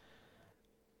 like,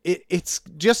 it's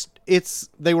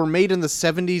they were made in the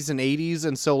 70s and 80s,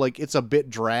 and so like it's a bit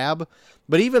drab,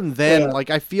 but even then like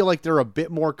I feel like they're a bit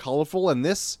more colorful, and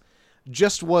this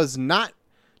just was not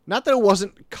that it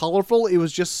wasn't colorful, it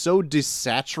was just so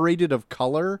desaturated of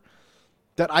color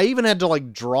that I even had to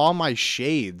like draw my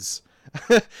shades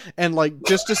and like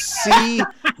just to see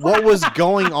what was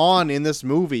going on in this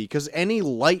movie, because any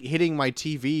light hitting my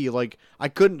TV, like I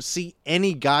couldn't see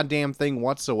any goddamn thing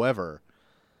whatsoever.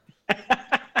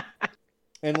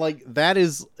 And like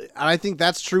I think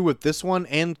that's true with this one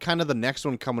and kind of the next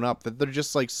one coming up, that they're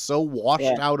just like so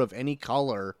washed out of any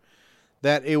color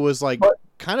that it was like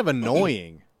kind of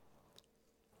annoying.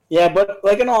 Yeah, but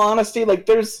like in all honesty, like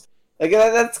there's like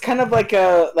that's kind of like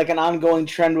an ongoing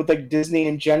trend with like Disney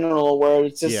in general, where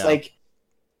it's just like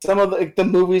some of the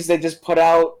movies they just put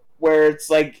out where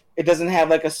it's like it doesn't have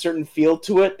like a certain feel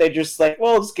to it. They just like,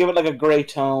 well, let's give it like a gray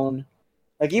tone.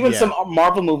 Like even some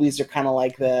Marvel movies are kind of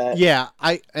like that. Yeah,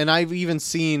 I've even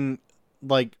seen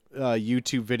like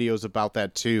YouTube videos about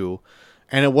that too.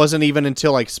 And it wasn't even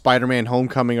until like Spider-Man: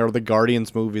 Homecoming or the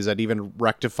Guardians movies that even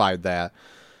rectified that.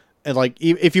 And like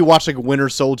if you watch like Winter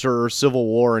Soldier or Civil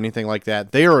War or anything like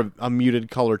that, they are a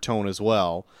muted color tone as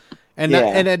well. And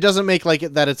and it doesn't make like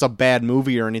that it's a bad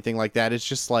movie or anything like that. It's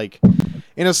just like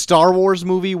in a Star Wars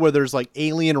movie where there's like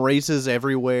alien races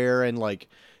everywhere and like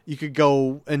you could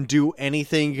go and do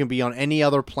anything. You can be on any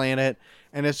other planet,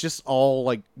 and it's just all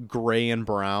like gray and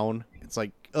brown. It's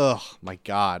like, ugh, my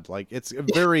God. Like, it's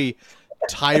very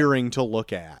tiring to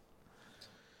look at.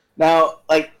 Now,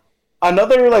 like,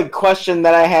 another like question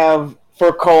that I have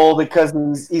for Cole, because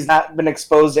he's not been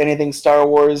exposed to anything Star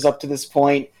Wars up to this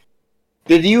point.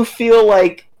 Did you feel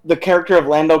like the character of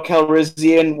Lando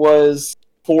Calrissian was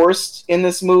forced in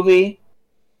this movie?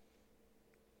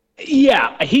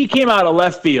 Yeah, he came out of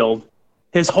left field,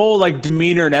 his whole like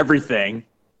demeanor and everything,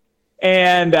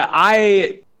 and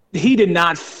he did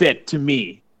not fit to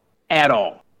me at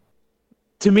all.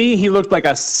 To me, he looked like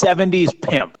a 70s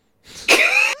pimp.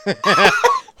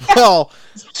 Well,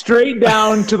 straight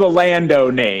down to the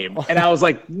Lando name, and I was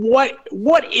like, what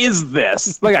is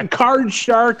this? Like a card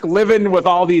shark living with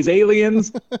all these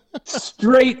aliens?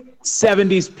 Straight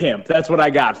 70s pimp. That's what I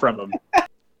got from him.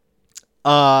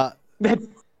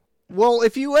 Well,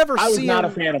 if you ever see him... I was not a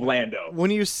fan of Lando.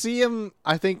 When you see him,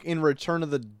 I think in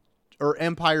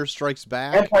Empire Strikes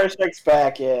Back. Empire Strikes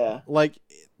Back, yeah. Like,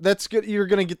 that's good. You're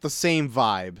going to get the same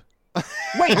vibe.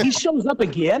 Wait, he shows up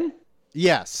again?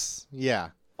 Yes. Yeah.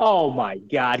 Oh my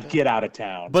God, get out of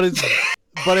town. But it's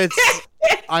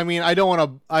I mean, I don't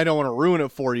want to ruin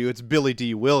it for you. It's Billy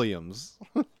D. Williams.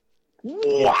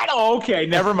 What? Oh, okay,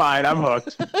 never mind. I'm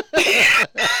hooked.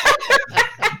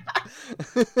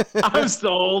 I'm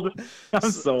sold.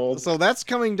 So that's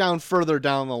coming down further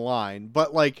down the line,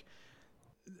 but like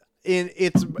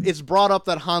it's brought up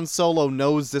that Han Solo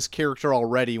knows this character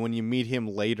already when you meet him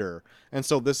later. And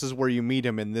so this is where you meet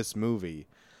him in this movie.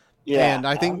 Yeah. And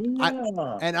I think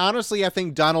and honestly I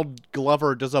think Donald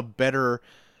Glover does a better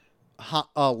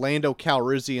Lando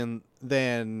Calrissian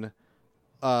than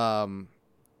Alden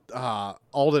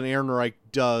Ehrenreich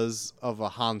does of a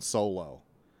Han Solo.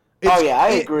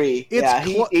 I agree. He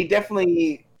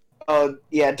definitely.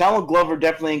 Donald Glover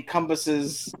definitely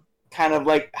encompasses kind of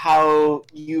like how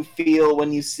you feel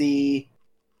when you see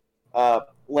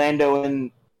Lando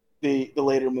in the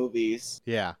later movies.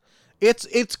 Yeah,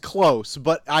 it's close,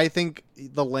 but I think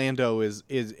the Lando is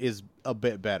a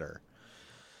bit better.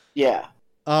 Yeah.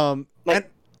 But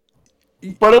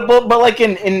like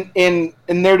in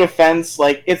their defense,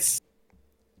 like it's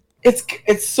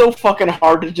so fucking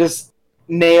hard to just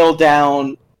nail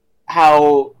down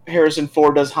how Harrison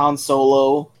Ford does Han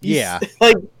Solo. Yeah.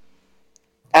 Like,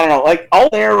 I don't know, like,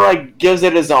 Alden Ehrenreich gives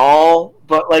it his all,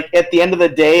 but, like, at the end of the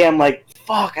day, I'm like,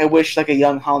 fuck, I wish, like, a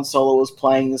young Han Solo was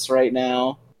playing this right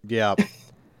now. Yeah.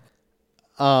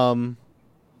 I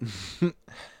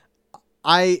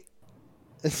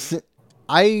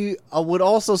would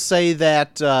also say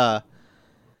that,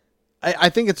 I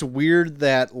think it's weird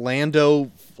that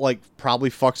Lando, like, probably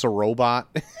fucks a robot.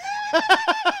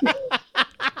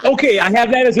 Okay, I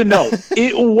have that as a note.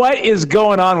 What is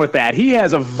going on with that? He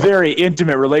has a very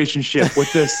intimate relationship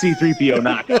with the C-3PO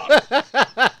knockoff.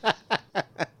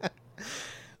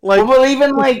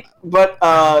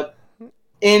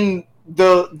 In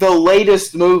the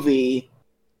latest movie,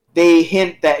 they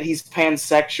hint that he's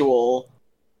pansexual,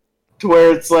 to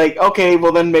where it's like, okay,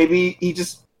 well then maybe he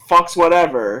just fucks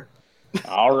whatever.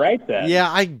 All right then.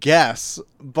 Yeah, I guess,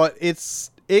 but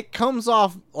it comes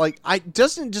off like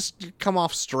doesn't just come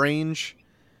off strange.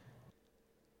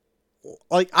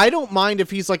 Like, I don't mind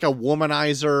if he's like a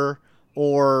womanizer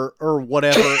or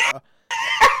whatever.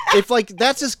 if like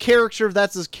that's his character,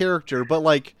 that's his character. But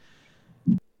like,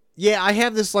 yeah, I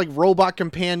have this like robot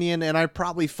companion, and I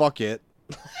probably fuck it.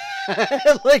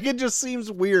 Like it just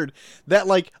seems weird that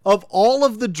like of all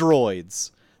of the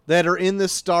droids that are in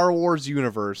this Star Wars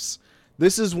universe,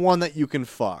 this is one that you can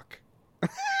fuck.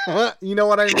 You know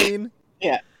what I mean?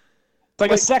 Yeah. It's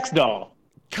like a sex doll.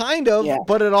 Kind of, Yeah.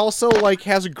 but it also like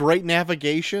has great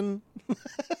navigation.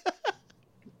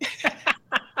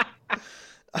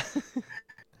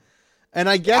 And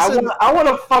I guess I want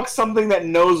to fuck something that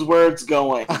knows where it's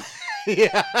going.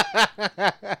 Yeah.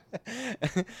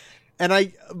 And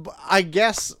I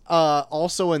guess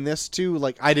also in this too,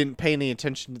 like I didn't pay any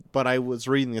attention, but I was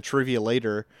reading the trivia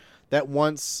later that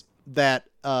once that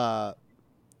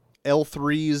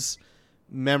L3's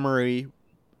memory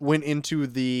went into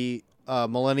the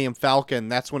Millennium Falcon,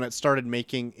 that's when it started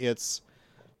making its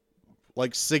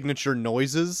like signature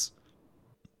noises.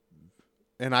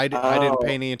 And I didn't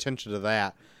pay any attention to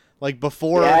that. Like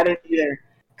before, Yeah, I didn't either.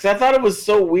 Because I thought it was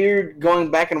so weird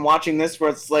going back and watching this, where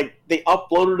it's like they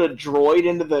uploaded a droid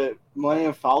into the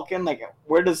Millennium Falcon. Like,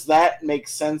 where does that make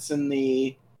sense in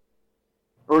the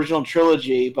original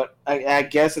trilogy? But I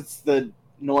guess it's the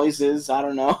noises. I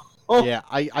don't know. Yeah,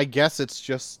 I guess it's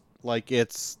just like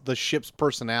it's the ship's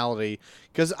personality.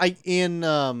 Because in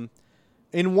one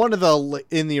of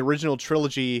the original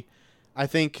trilogy, I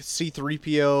think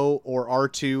C-3PO or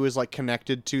R2 is like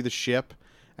connected to the ship,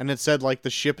 and it said like the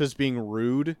ship is being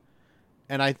rude,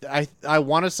 and I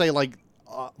want to say like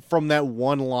from that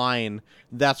one line,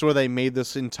 that's where they made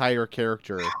this entire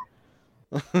character.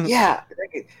 Yeah,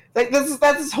 like that's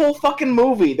this whole fucking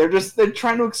movie. They're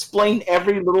trying to explain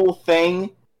every little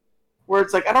thing, where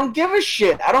it's like I don't give a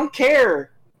shit. I don't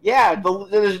care. Yeah,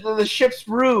 the ship's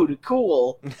rude.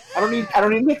 Cool. I don't need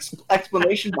an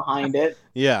explanation behind it.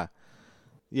 Yeah.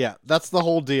 Yeah, that's the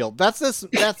whole deal. That's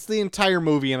the entire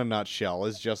movie in a nutshell.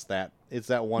 Is just that. It's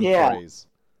that one phrase.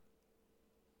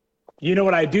 You know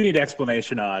what I do need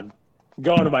explanation on?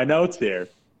 Going to my notes here.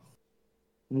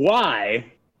 Why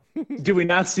do we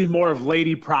not see more of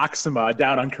Lady Proxima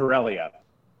down on Corellia?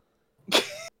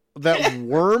 That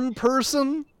worm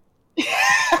person?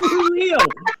 Real.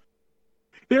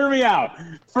 Hear me out.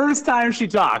 First time she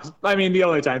talks. I mean, the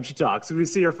only time she talks. We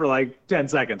see her for like 10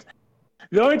 seconds.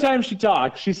 The only time she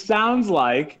talks, she sounds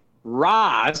like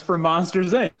Roz from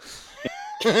Monsters, Inc.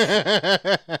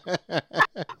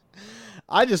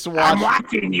 I just watched... I'm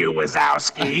watching you,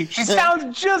 Wazowski. She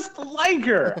sounds just like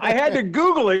her. I had to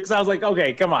Google it because I was like,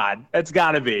 okay, come on. That's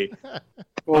got to be.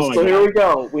 Well, so here we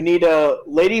go. We need a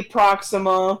Lady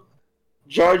Proxima,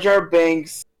 Jar Jar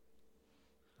Binks,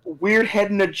 weird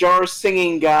head in a jar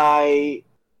singing guy.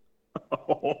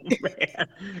 Oh, man.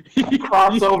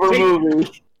 Crossover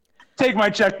movie. Take my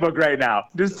checkbook right now.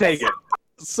 Just take it.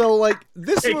 So, like,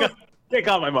 this... Take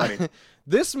all my money.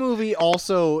 This movie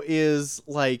also is,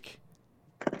 like,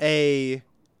 it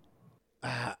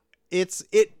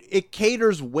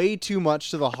caters way too much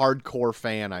to the hardcore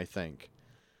fan, I think.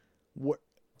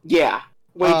 Yeah,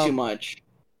 way too much.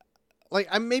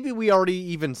 Like, maybe we already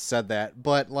even said that,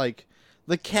 but, like,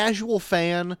 the casual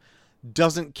fan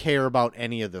doesn't care about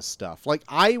any of this stuff. Like,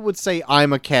 I would say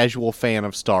I'm a casual fan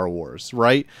of Star Wars,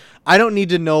 right? I don't need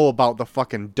to know about the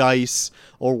fucking dice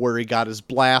or where he got his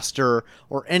blaster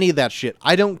or any of that shit.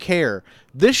 I don't care.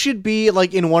 This should be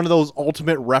like in one of those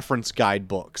ultimate reference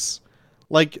guidebooks.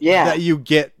 Like that you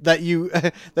get that you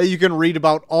can read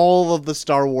about all of the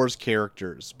Star Wars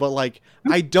characters. But like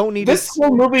I don't need this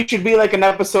whole movie should be like an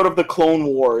episode of the Clone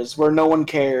Wars where no one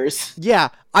cares. Yeah,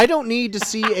 I don't need to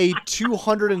see a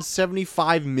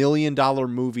 $275 million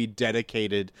movie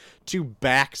dedicated to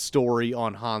backstory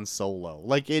on Han Solo.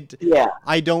 Like it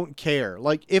I don't care.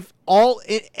 Like if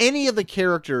any of the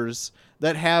characters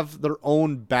that have their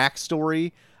own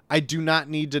backstory, I do not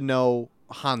need to know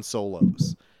Han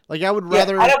Solo's. Like, I would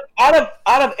rather... Out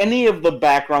of any of the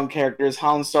background characters,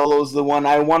 Han Solo is the one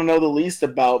I want to know the least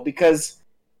about, because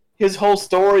his whole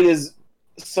story is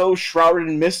so shrouded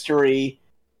in mystery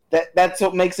that's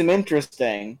what makes him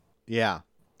interesting. Yeah.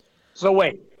 So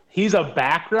wait, he's a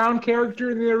background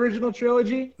character in the original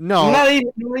trilogy? No. Not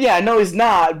even, no, he's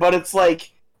not, but it's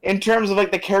like, in terms of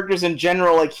like the characters in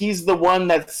general, like he's the one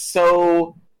that's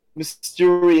so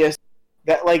mysterious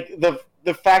that like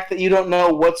the fact that you don't know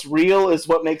what's real is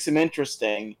what makes him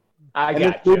interesting.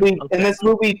 And this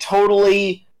movie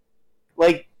totally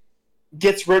like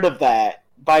gets rid of that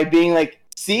by being like,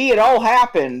 see, it all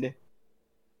happened.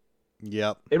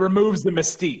 Yep. It removes the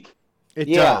mystique. It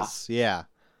does, yeah.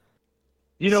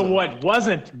 You know what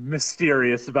wasn't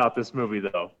mysterious about this movie,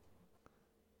 though?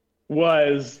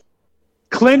 Was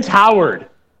Clint Howard.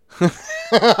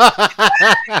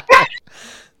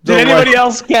 Did anybody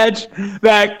else catch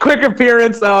that quick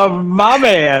appearance of my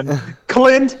man,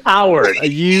 Clint Howard?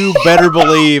 You better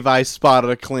believe I spotted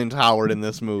a Clint Howard in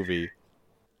this movie.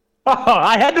 Oh,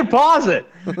 I had to pause it.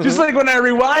 Just like when I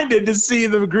rewinded to see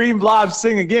the Green Blob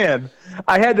sing again,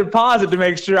 I had to pause it to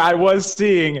make sure I was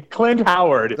seeing Clint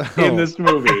Howard in this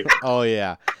movie. Oh,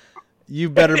 yeah. You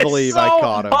better believe I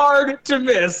caught him. It's so hard to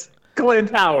miss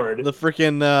Clint Howard. The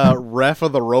freaking ref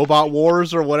of the Robot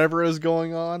Wars or whatever is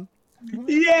going on.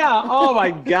 Yeah. Oh, my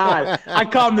God. I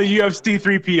call them the UFC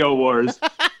 3PO Wars.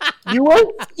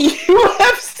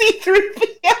 UFC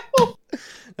 3PO?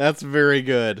 That's very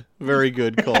good. Very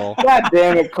good, Cole. God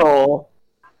damn it, Cole.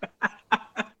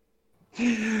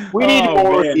 We need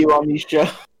more of you on these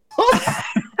shows.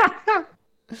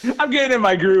 I'm getting in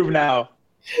my groove now.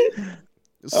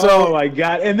 So, oh, my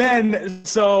God. And then,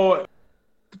 so...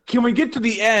 Can we get to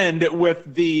the end with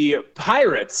the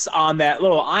pirates on that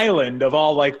little island of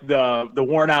all like the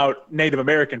worn out Native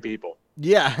American people?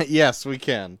 Yeah, yes, we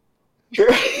can.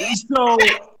 Sure. So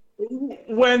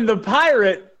when the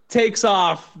pirate takes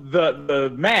off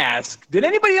the mask, did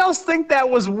anybody else think that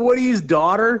was Woody's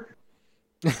daughter?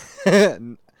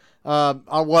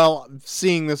 Well,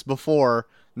 seeing this before,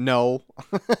 no.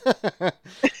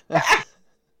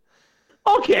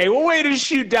 Okay, well, way to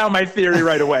shoot down my theory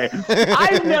right away.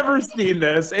 I've never seen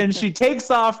this, and she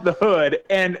takes off the hood,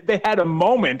 and they had a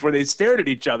moment where they stared at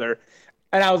each other,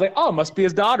 and I was like, oh, it must be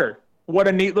his daughter. What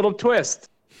a neat little twist.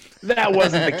 That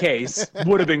wasn't the case.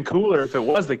 Would have been cooler if it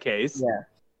was the case. Yeah.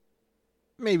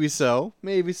 Maybe so.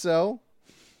 Maybe so.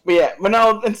 But yeah, but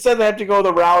no, instead they have to go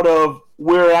the route of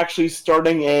we're actually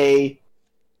starting a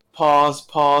pause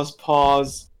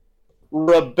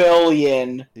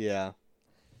rebellion. Yeah.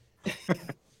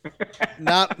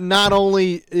 Not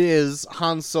only is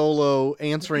Han Solo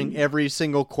answering every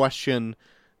single question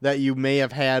that you may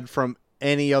have had from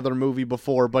any other movie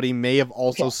before, but he may have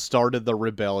also started the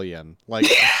rebellion. Like,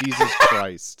 Jesus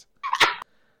Christ.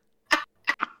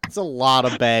 It's a lot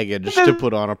of baggage to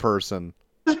put on a person.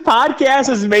 This podcast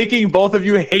is making both of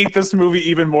you hate this movie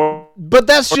even more. But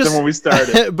that's just than when we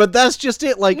started. But that's just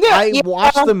it. Like, I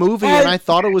watched the movie and I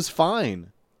thought it was fine.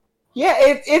 Yeah,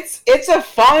 it's a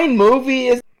fine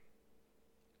movie.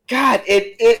 God,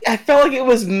 I felt like it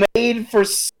was made for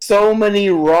so many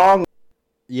wrong.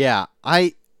 Yeah,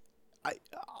 I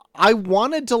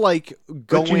wanted to like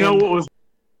go. But you know what was?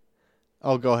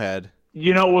 Oh, go ahead.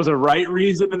 You know what was a right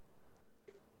reason?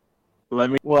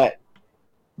 What?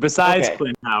 Besides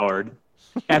Clint Howard,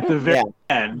 at the very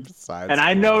end, and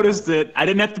I noticed it. I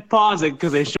didn't have to pause it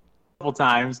because they showed it a couple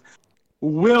times.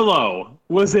 Willow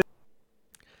was it?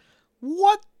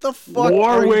 What the fuck?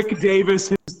 Warwick Davis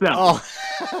himself.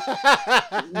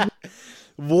 Oh.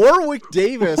 Warwick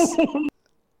Davis.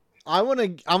 I'm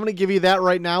gonna give you that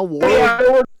right now.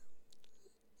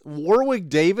 Warwick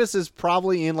Davis is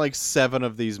probably in like 7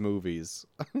 of these movies.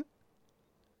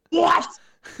 What?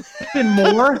 And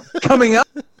more coming up.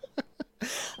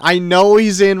 I know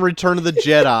he's in Return of the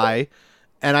Jedi,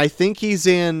 and I think he's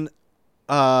in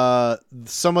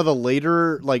some of the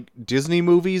later like Disney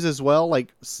movies as well,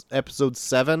 like episode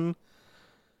 7.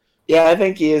 Yeah, I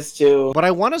think he is too. But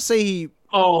I want to say he.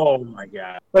 Oh my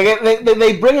god! Like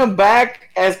they bring him back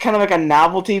as kind of like a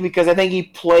novelty because I think he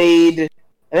played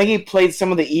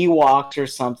some of the Ewoks or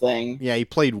something. Yeah, he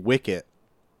played Wicket.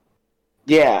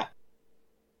 Yeah.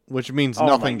 Which means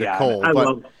nothing to Cole.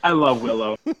 I love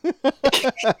Willow.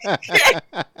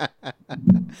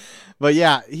 But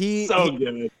yeah, he's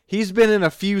been in a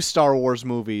few Star Wars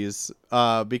movies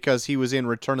because he was in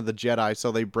Return of the Jedi,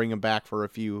 so they bring him back for a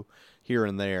few here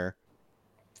and there.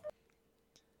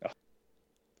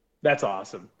 That's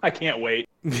awesome. I can't wait.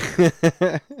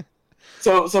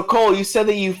 So Cole, you said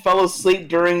that you fell asleep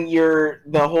during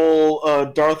the whole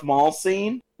Darth Maul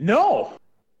scene? No.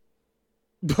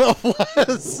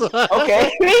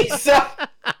 Okay,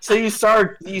 so you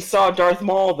saw Darth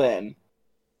Maul then?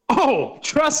 Oh,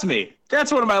 trust me,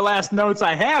 that's one of my last notes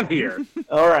I have here.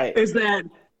 All right, is that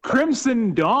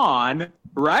Crimson Dawn,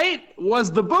 right?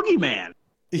 Was the boogeyman?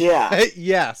 Yeah.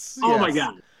 Yes. Oh my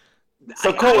god.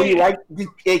 So Cole,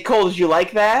 Cole, did you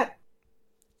like that?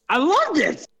 I loved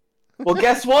it. Well,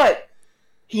 guess what?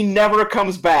 He never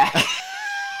comes back.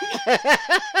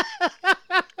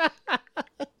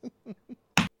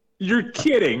 You're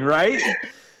kidding, right?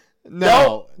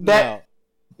 No.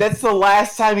 That's the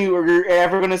last time you were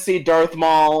ever going to see Darth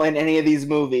Maul in any of these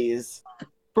movies.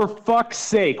 For fuck's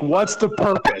sake, what's the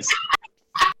purpose?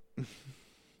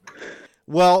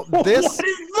 Well, this... What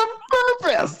is the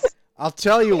purpose? I'll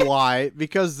tell you why.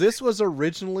 Because this was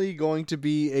originally going to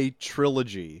be a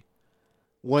trilogy.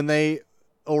 When they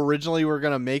originally were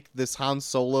going to make this Han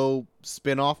Solo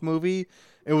spin-off movie.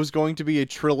 It was going to be a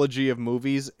trilogy of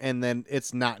movies, and then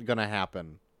it's not going to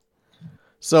happen.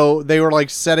 So they were like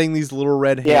setting these little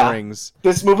red herrings.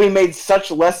 This movie made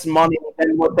such less money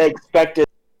than what they expected.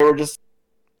 They were just...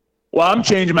 Well, I'm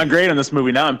changing my grade on this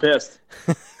movie. Now I'm pissed.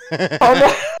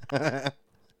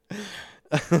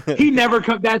 He never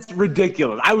come. That's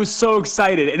ridiculous. I was so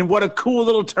excited. And what a cool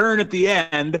little turn at the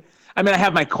end. I mean, I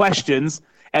have my questions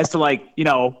as to, like, you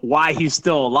know, why he's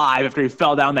still alive after he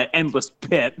fell down that endless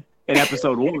pit in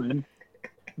episode 1.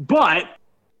 But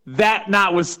that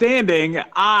notwithstanding,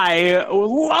 I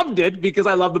loved it because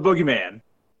I love the Boogeyman.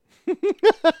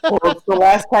 Well, it's the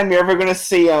last time you're ever going to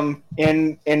see him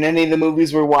in any of the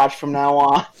movies we watch from now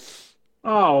on.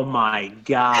 Oh, my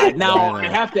God. Now, I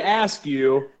have to ask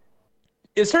you,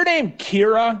 is her name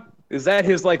Kira? Is that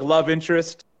his, like, love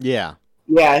interest? Yeah.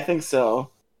 Yeah, I think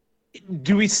so.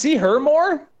 Do we see her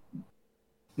more?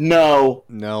 No.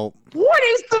 What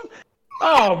is the...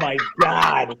 Oh, my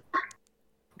God.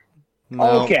 No.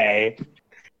 Okay.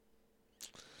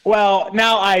 Well,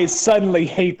 now I suddenly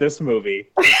hate this movie.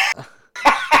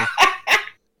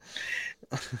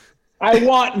 I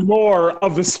want more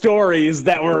of the stories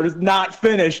that were not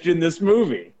finished in this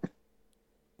movie.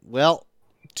 Well,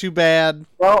 too bad.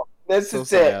 Well, this So is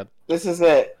sad. it. This is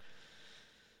it.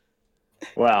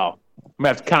 Well, I'm going to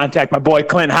have to contact my boy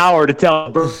Clint Howard to tell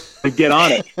him to get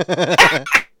on it.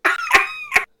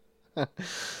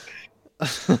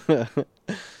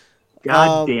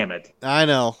 God damn it. I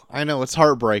know. It's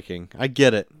heartbreaking. I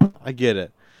get it.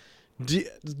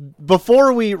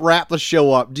 Before we wrap the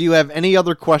show up, do you have any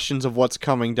other questions of what's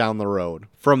coming down the road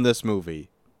from this movie?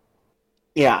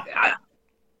 Yeah.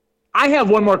 I have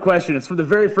one more question. It's from the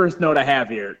very first note I have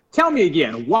here. Tell me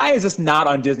again, why is this not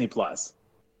on Disney Plus?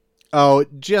 Oh,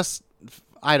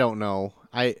 I don't know.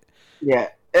 Yeah.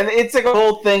 And it's like a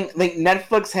whole thing. I think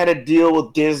Netflix had a deal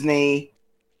with Disney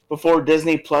before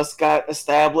Disney Plus got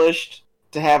established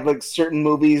to have like certain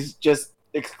movies just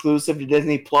exclusive to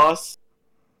Disney Plus.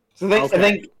 So I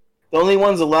think the only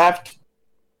ones left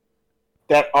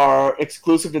that are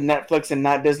exclusive to Netflix and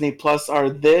not Disney Plus are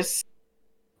this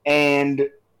and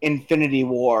Infinity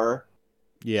War.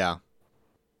 Yeah.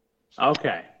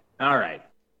 Okay. All right.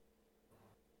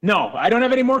 No, I don't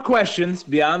have any more questions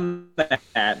beyond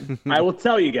that. I will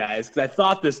tell you guys, because I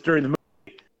thought this during the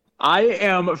movie, I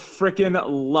am freaking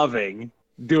loving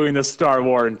doing the Star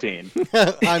Warrantine.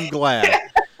 I'm glad.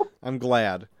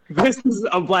 This is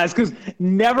a blast, because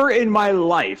never in my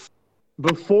life,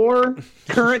 before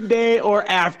current day or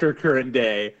after current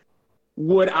day,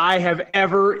 would I have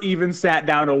ever even sat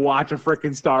down to watch a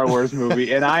freaking Star Wars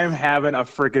movie, and I am having a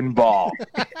freaking ball.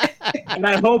 And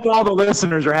I hope all the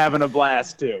listeners are having a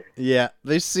blast, too. Yeah,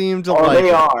 they seem to like they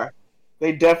it. are.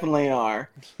 They definitely are.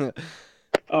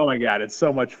 Oh, my God, it's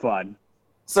so much fun.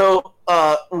 So,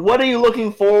 what are you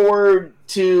looking forward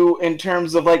to in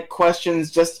terms of like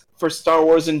questions just for Star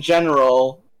Wars in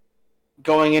general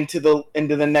going into the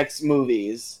next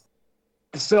movies?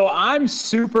 So I'm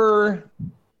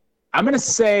going to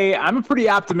say I'm a pretty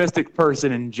optimistic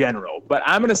person in general, but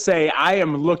I'm going to say I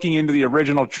am looking into the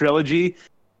original trilogy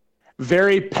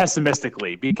very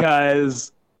pessimistically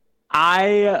because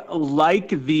I like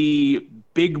the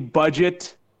big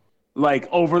budget, like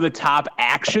over-the-top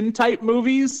action type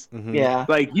movies. Mhm. Yeah.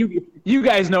 Like you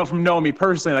guys know from knowing me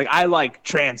personally, like I like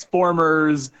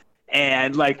Transformers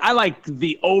and like I like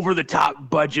the over-the-top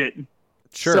budget.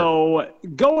 Sure. So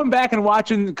going back and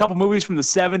watching a couple movies from the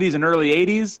 70s and early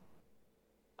 80s,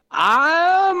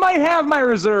 I might have my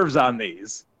reserves on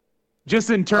these.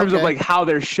 Just in terms of like how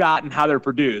they're shot and how they're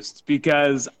produced,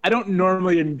 because I don't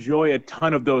normally enjoy a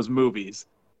ton of those movies.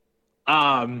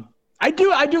 I do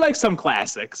like some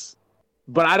classics,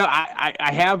 but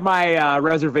I have my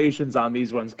reservations on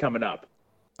these ones coming up.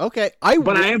 Okay,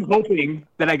 But I am hoping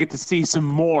that I get to see some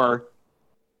more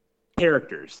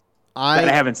characters that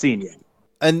I haven't seen yet.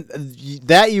 And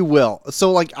that you will.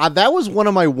 So like that was one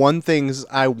of my one things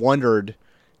I wondered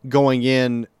going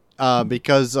in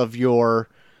because of your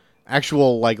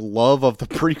actual like love of the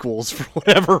prequels for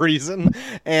whatever reason,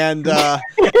 and I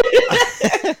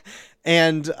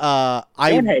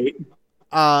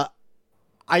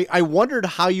wondered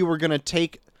how you were gonna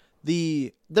take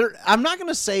I'm not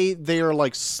gonna say they are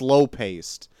like slow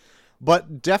paced,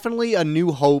 but definitely A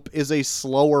New Hope is a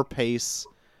slower pace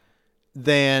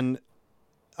than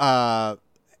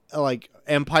like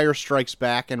Empire Strikes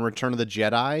Back and Return of the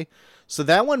Jedi. So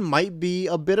that one might be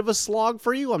a bit of a slog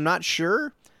for you. I'm not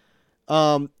sure.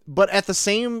 But at the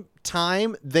same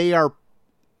time, they are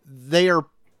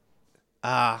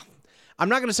I'm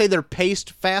not going to say they're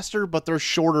paced faster, but they're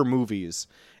shorter movies,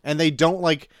 and they don't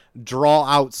like draw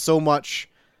out so much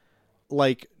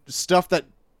like stuff that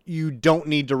you don't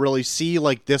need to really see,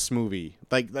 like this movie.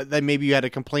 Like that maybe you had to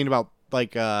complain about,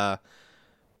 like the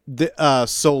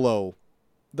Solo,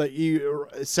 that you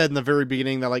said in the very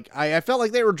beginning that like I felt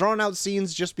like they were drawn out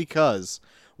scenes just because,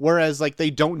 whereas like they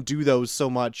don't do those so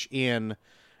much in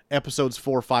episodes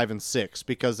 4, 5, and 6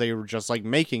 because they were just like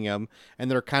making them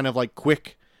and they're kind of like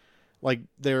quick, like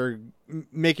they're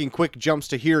making quick jumps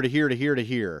to here to here to here to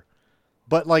here,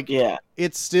 but like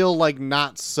it's still like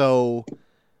not so,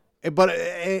 but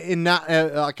in not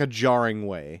like a jarring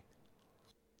way.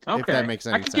 Okay, if that makes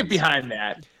any sense. I can get behind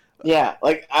that. Yeah,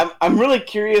 like I'm really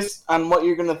curious on what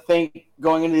you're gonna think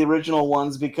going into the original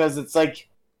ones, because it's like,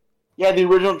 yeah, the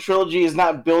original trilogy is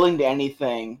not building to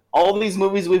anything. All these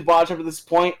movies we've watched up to this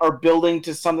point are building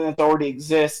to something that's already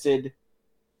existed.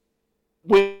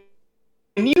 When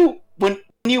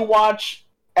you watch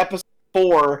episode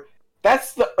 4,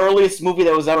 that's the earliest movie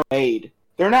that was ever made.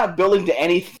 They're not building to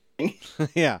anything.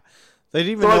 Yeah. They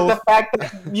didn't even So know. like the fact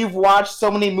that you've watched so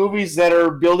many movies that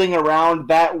are building around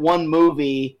that one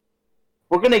movie,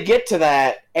 we're going to get to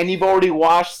that, and you've already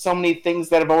watched so many things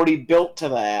that have already built to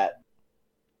that.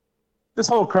 This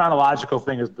whole chronological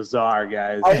thing is bizarre,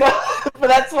 guys. I know, but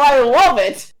that's why I love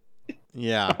it.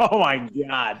 Yeah. Oh my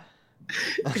god.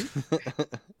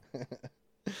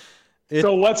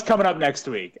 So what's coming up next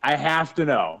week? I have to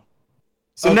know.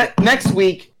 So next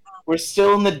week, we're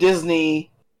still in the Disney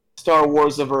Star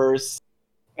Wars-averse,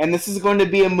 and this is going to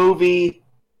be a movie.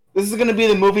 This is going to be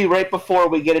the movie right before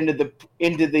we get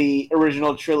into the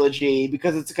original trilogy,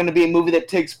 because it's going to be a movie that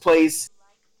takes place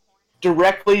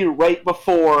directly right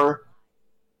before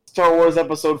Star Wars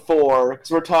Episode 4,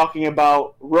 because we're talking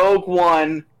about Rogue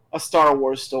One, A Star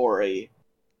Wars Story.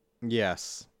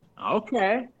 Yes.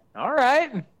 Okay. All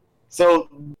right. So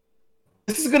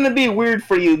this is going to be weird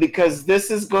for you, because this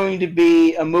is going to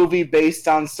be a movie based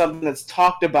on something that's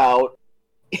talked about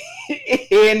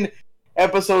in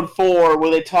Episode 4,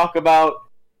 where they talk about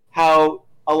how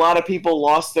a lot of people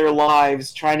lost their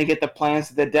lives trying to get the plans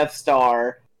to the Death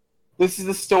Star. This is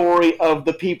the story of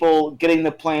the people getting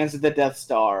the plans to the Death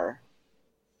Star.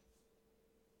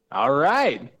 All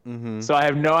right. Mm-hmm. So I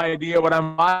have no idea what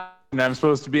I'm watching. I'm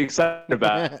supposed to be excited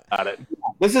about it.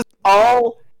 This is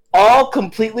all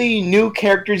completely new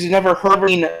characters you've never heard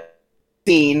or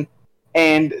seen,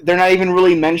 and they're not even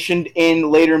really mentioned in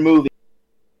later movies.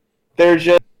 They're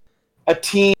just a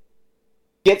team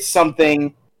gets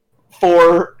something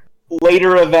for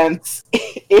later events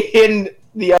in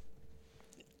the.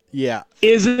 Yeah.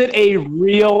 Is it a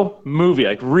real movie?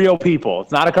 Like real people?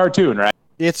 It's not a cartoon, right?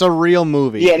 It's a real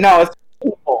movie. Yeah, no, it's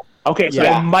people. Okay, so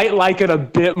Yeah. I might like it a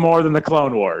bit more than the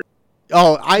Clone Wars.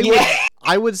 Oh,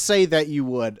 I would say that you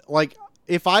would. Like,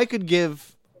 if I could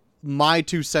give my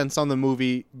 2 cents on the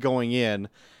movie going in,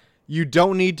 you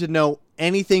don't need to know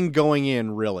anything going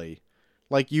in, really.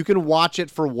 Like, you can watch it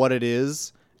for what it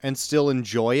is and still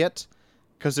enjoy it,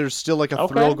 because there's still, like, a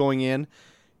thrill going in.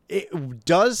 It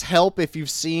does help if you've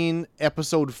seen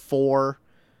Episode 4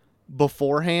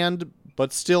 beforehand,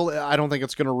 but still, I don't think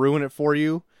it's going to ruin it for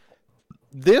you.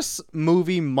 This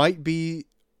movie might be...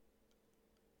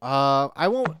 I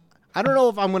don't know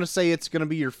if I'm going to say it's going to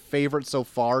be your favorite so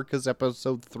far, because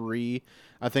Episode 3,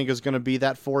 I think, is going to be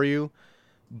that for you.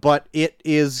 But it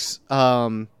is...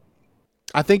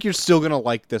 I think you're still going to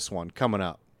like this one coming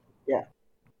up. Yeah.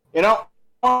 You know,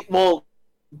 well,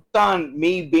 on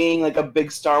me being like a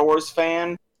big Star Wars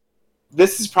fan,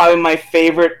 this is probably my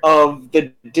favorite of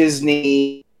the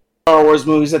Disney Star Wars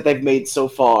movies that they've made so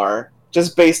far,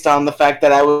 just based on the fact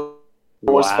that I was a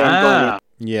Star Wars fan going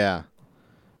in. Yeah.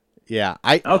 Yeah.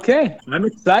 Okay, I'm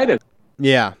excited.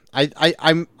 Yeah.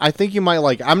 I think you might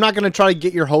like it. I'm not going to try to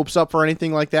get your hopes up or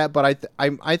anything like that, but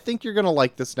I think you're going to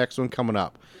like this next one coming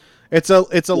up. It's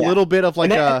a little bit of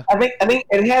like I think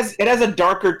it has a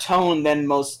darker tone than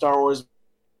most Star Wars.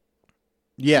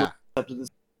 Yeah.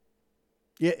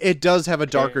 Yeah, it does have a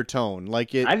darker tone.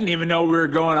 Like it. I didn't even know we were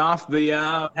going off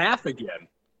the path again.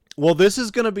 Well, this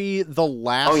is going to be the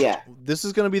last. Oh, yeah. This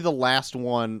is going to be the last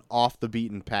one off the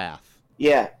beaten path.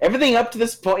 Yeah, everything up to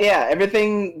this point. Yeah,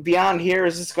 everything beyond here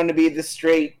is just going to be the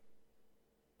straight.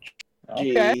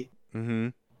 Okay. Mm-hmm.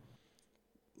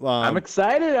 I'm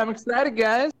excited. I'm excited,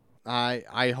 guys.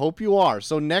 I hope you are.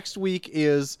 So next week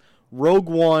is Rogue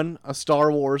One, A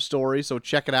Star Wars Story, so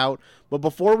check it out. But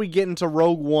before we get into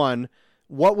Rogue One,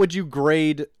 what would you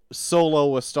grade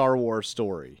Solo, A Star Wars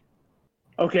Story?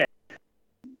 Okay.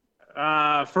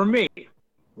 For me,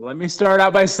 let me start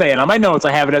out by saying, on my notes,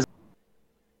 I have it as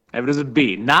a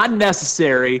B. Not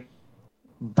necessary,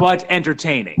 but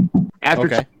entertaining. After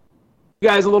Okay. you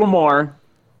guys a little more,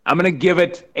 I'm going to give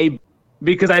it a,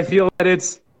 because I feel that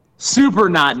it's super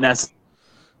not necessary,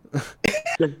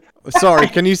 Sorry,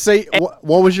 can you say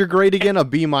what was your grade again? A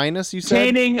B minus, you said?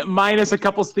 Entertaining minus a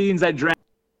couple scenes that drag.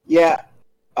 Yeah.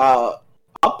 I'll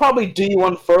probably do you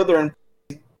one further and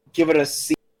give it a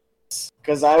C.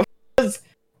 Because I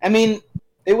mean,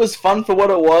 it was fun for what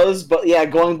it was, but yeah,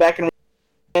 going back and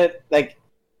like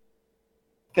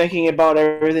thinking about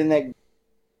everything that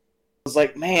was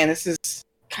like, man, this is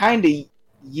kind of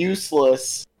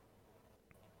useless.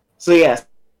 So yeah,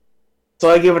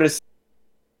 so I give it a C.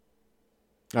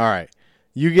 All right,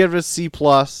 you give it a C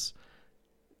plus.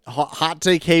 Hot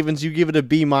Take Havens, you give it a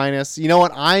B minus. You know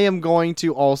what? I am going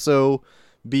to also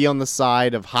be on the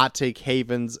side of Hot Take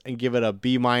Havens and give it a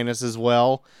B minus as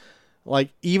well. Like,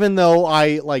 even though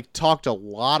I talked a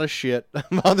lot of shit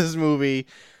about this movie,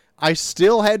 I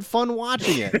still had fun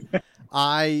watching it.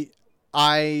 I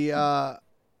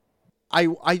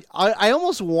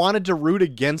almost wanted to root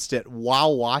against it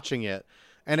while watching it,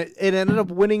 and it ended up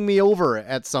winning me over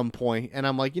at some point. And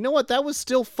I'm like, you know what? That was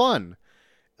still fun.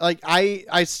 Like,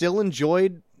 I still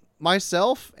enjoyed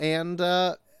myself, and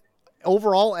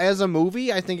overall, as a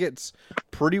movie, I think it's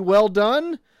pretty well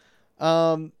done.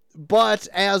 But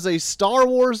as a Star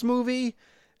Wars movie,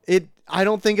 I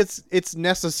don't think it's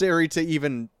necessary to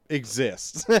even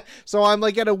exist. So I'm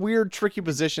like at a weird, tricky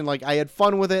position. Like, I had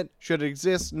fun with it. Should it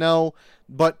exist? No.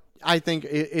 But I think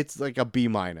it's like a B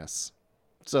minus.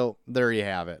 So there you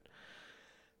have it.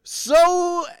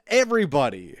 So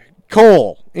everybody,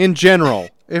 Cole, in general,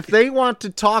 if they want to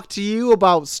talk to you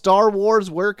about Star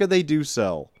Wars, where could they do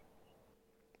so?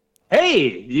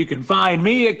 Hey, you can find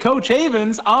me at Coach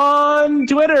Havens on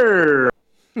Twitter.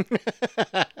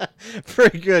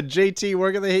 Very good. JT,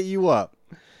 where can they hit you up?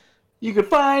 You can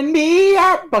find me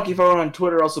at Bucky Phone on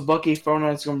Twitter, also Bucky Phone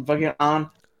on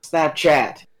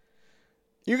Snapchat.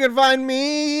 You can find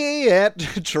me at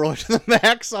Troy to the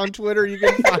Max on Twitter. You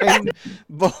can find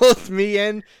both me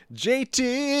and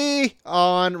JT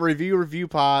on Review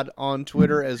Pod on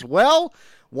Twitter as well.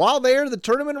 While there, the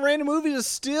Tournament of Random Movies is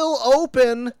still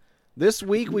open. This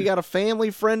week, we got a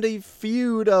family-friendly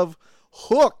feud of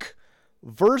Hook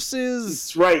versus...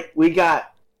 That's right. We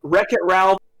got Wreck-It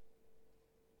Ralph.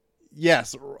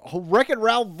 Yes, Wreck-It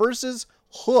Ralph versus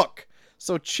Hook.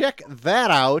 So check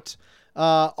that out.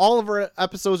 All of our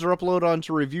episodes are uploaded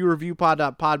onto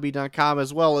reviewpod.podbean.com,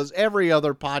 as well as every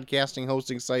other podcasting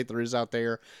hosting site there is out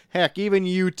there. Heck, even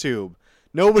YouTube.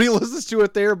 Nobody listens to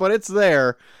it there, but it's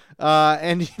there.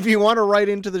 And if you want to write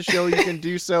into the show, you can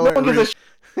do so.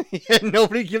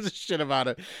 Nobody gives a shit about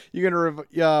it. You can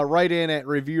write in at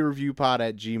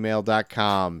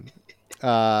reviewpod@gmail.com.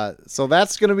 So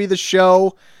that's going to be the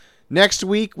show. Next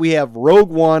week, we have Rogue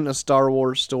One, a Star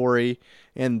Wars story.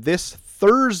 And this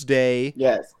Thursday,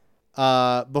 yes.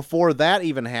 Before that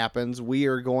even happens, we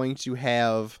are going to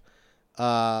have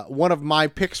one of my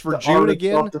picks for June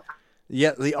again.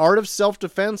 Yeah, The Art of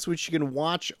Self-Defense, which you can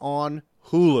watch on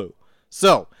Hulu.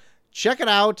 So, check it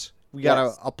out. We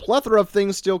got a plethora of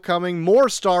things still coming. More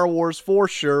Star Wars for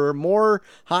sure. More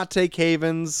Hot Take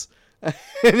Havens and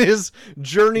his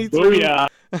journey through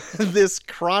this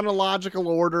chronological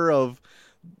order of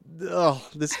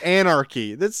this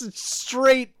anarchy. This is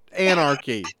straight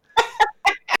anarchy.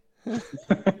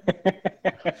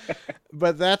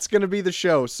 But that's going to be the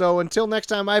show. So until next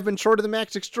time, I've been Troy to the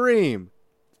Max Extreme.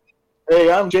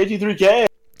 Hey, I'm JT3K.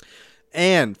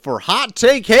 And for Hot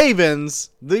Take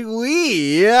Havens,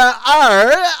 we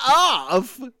are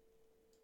off.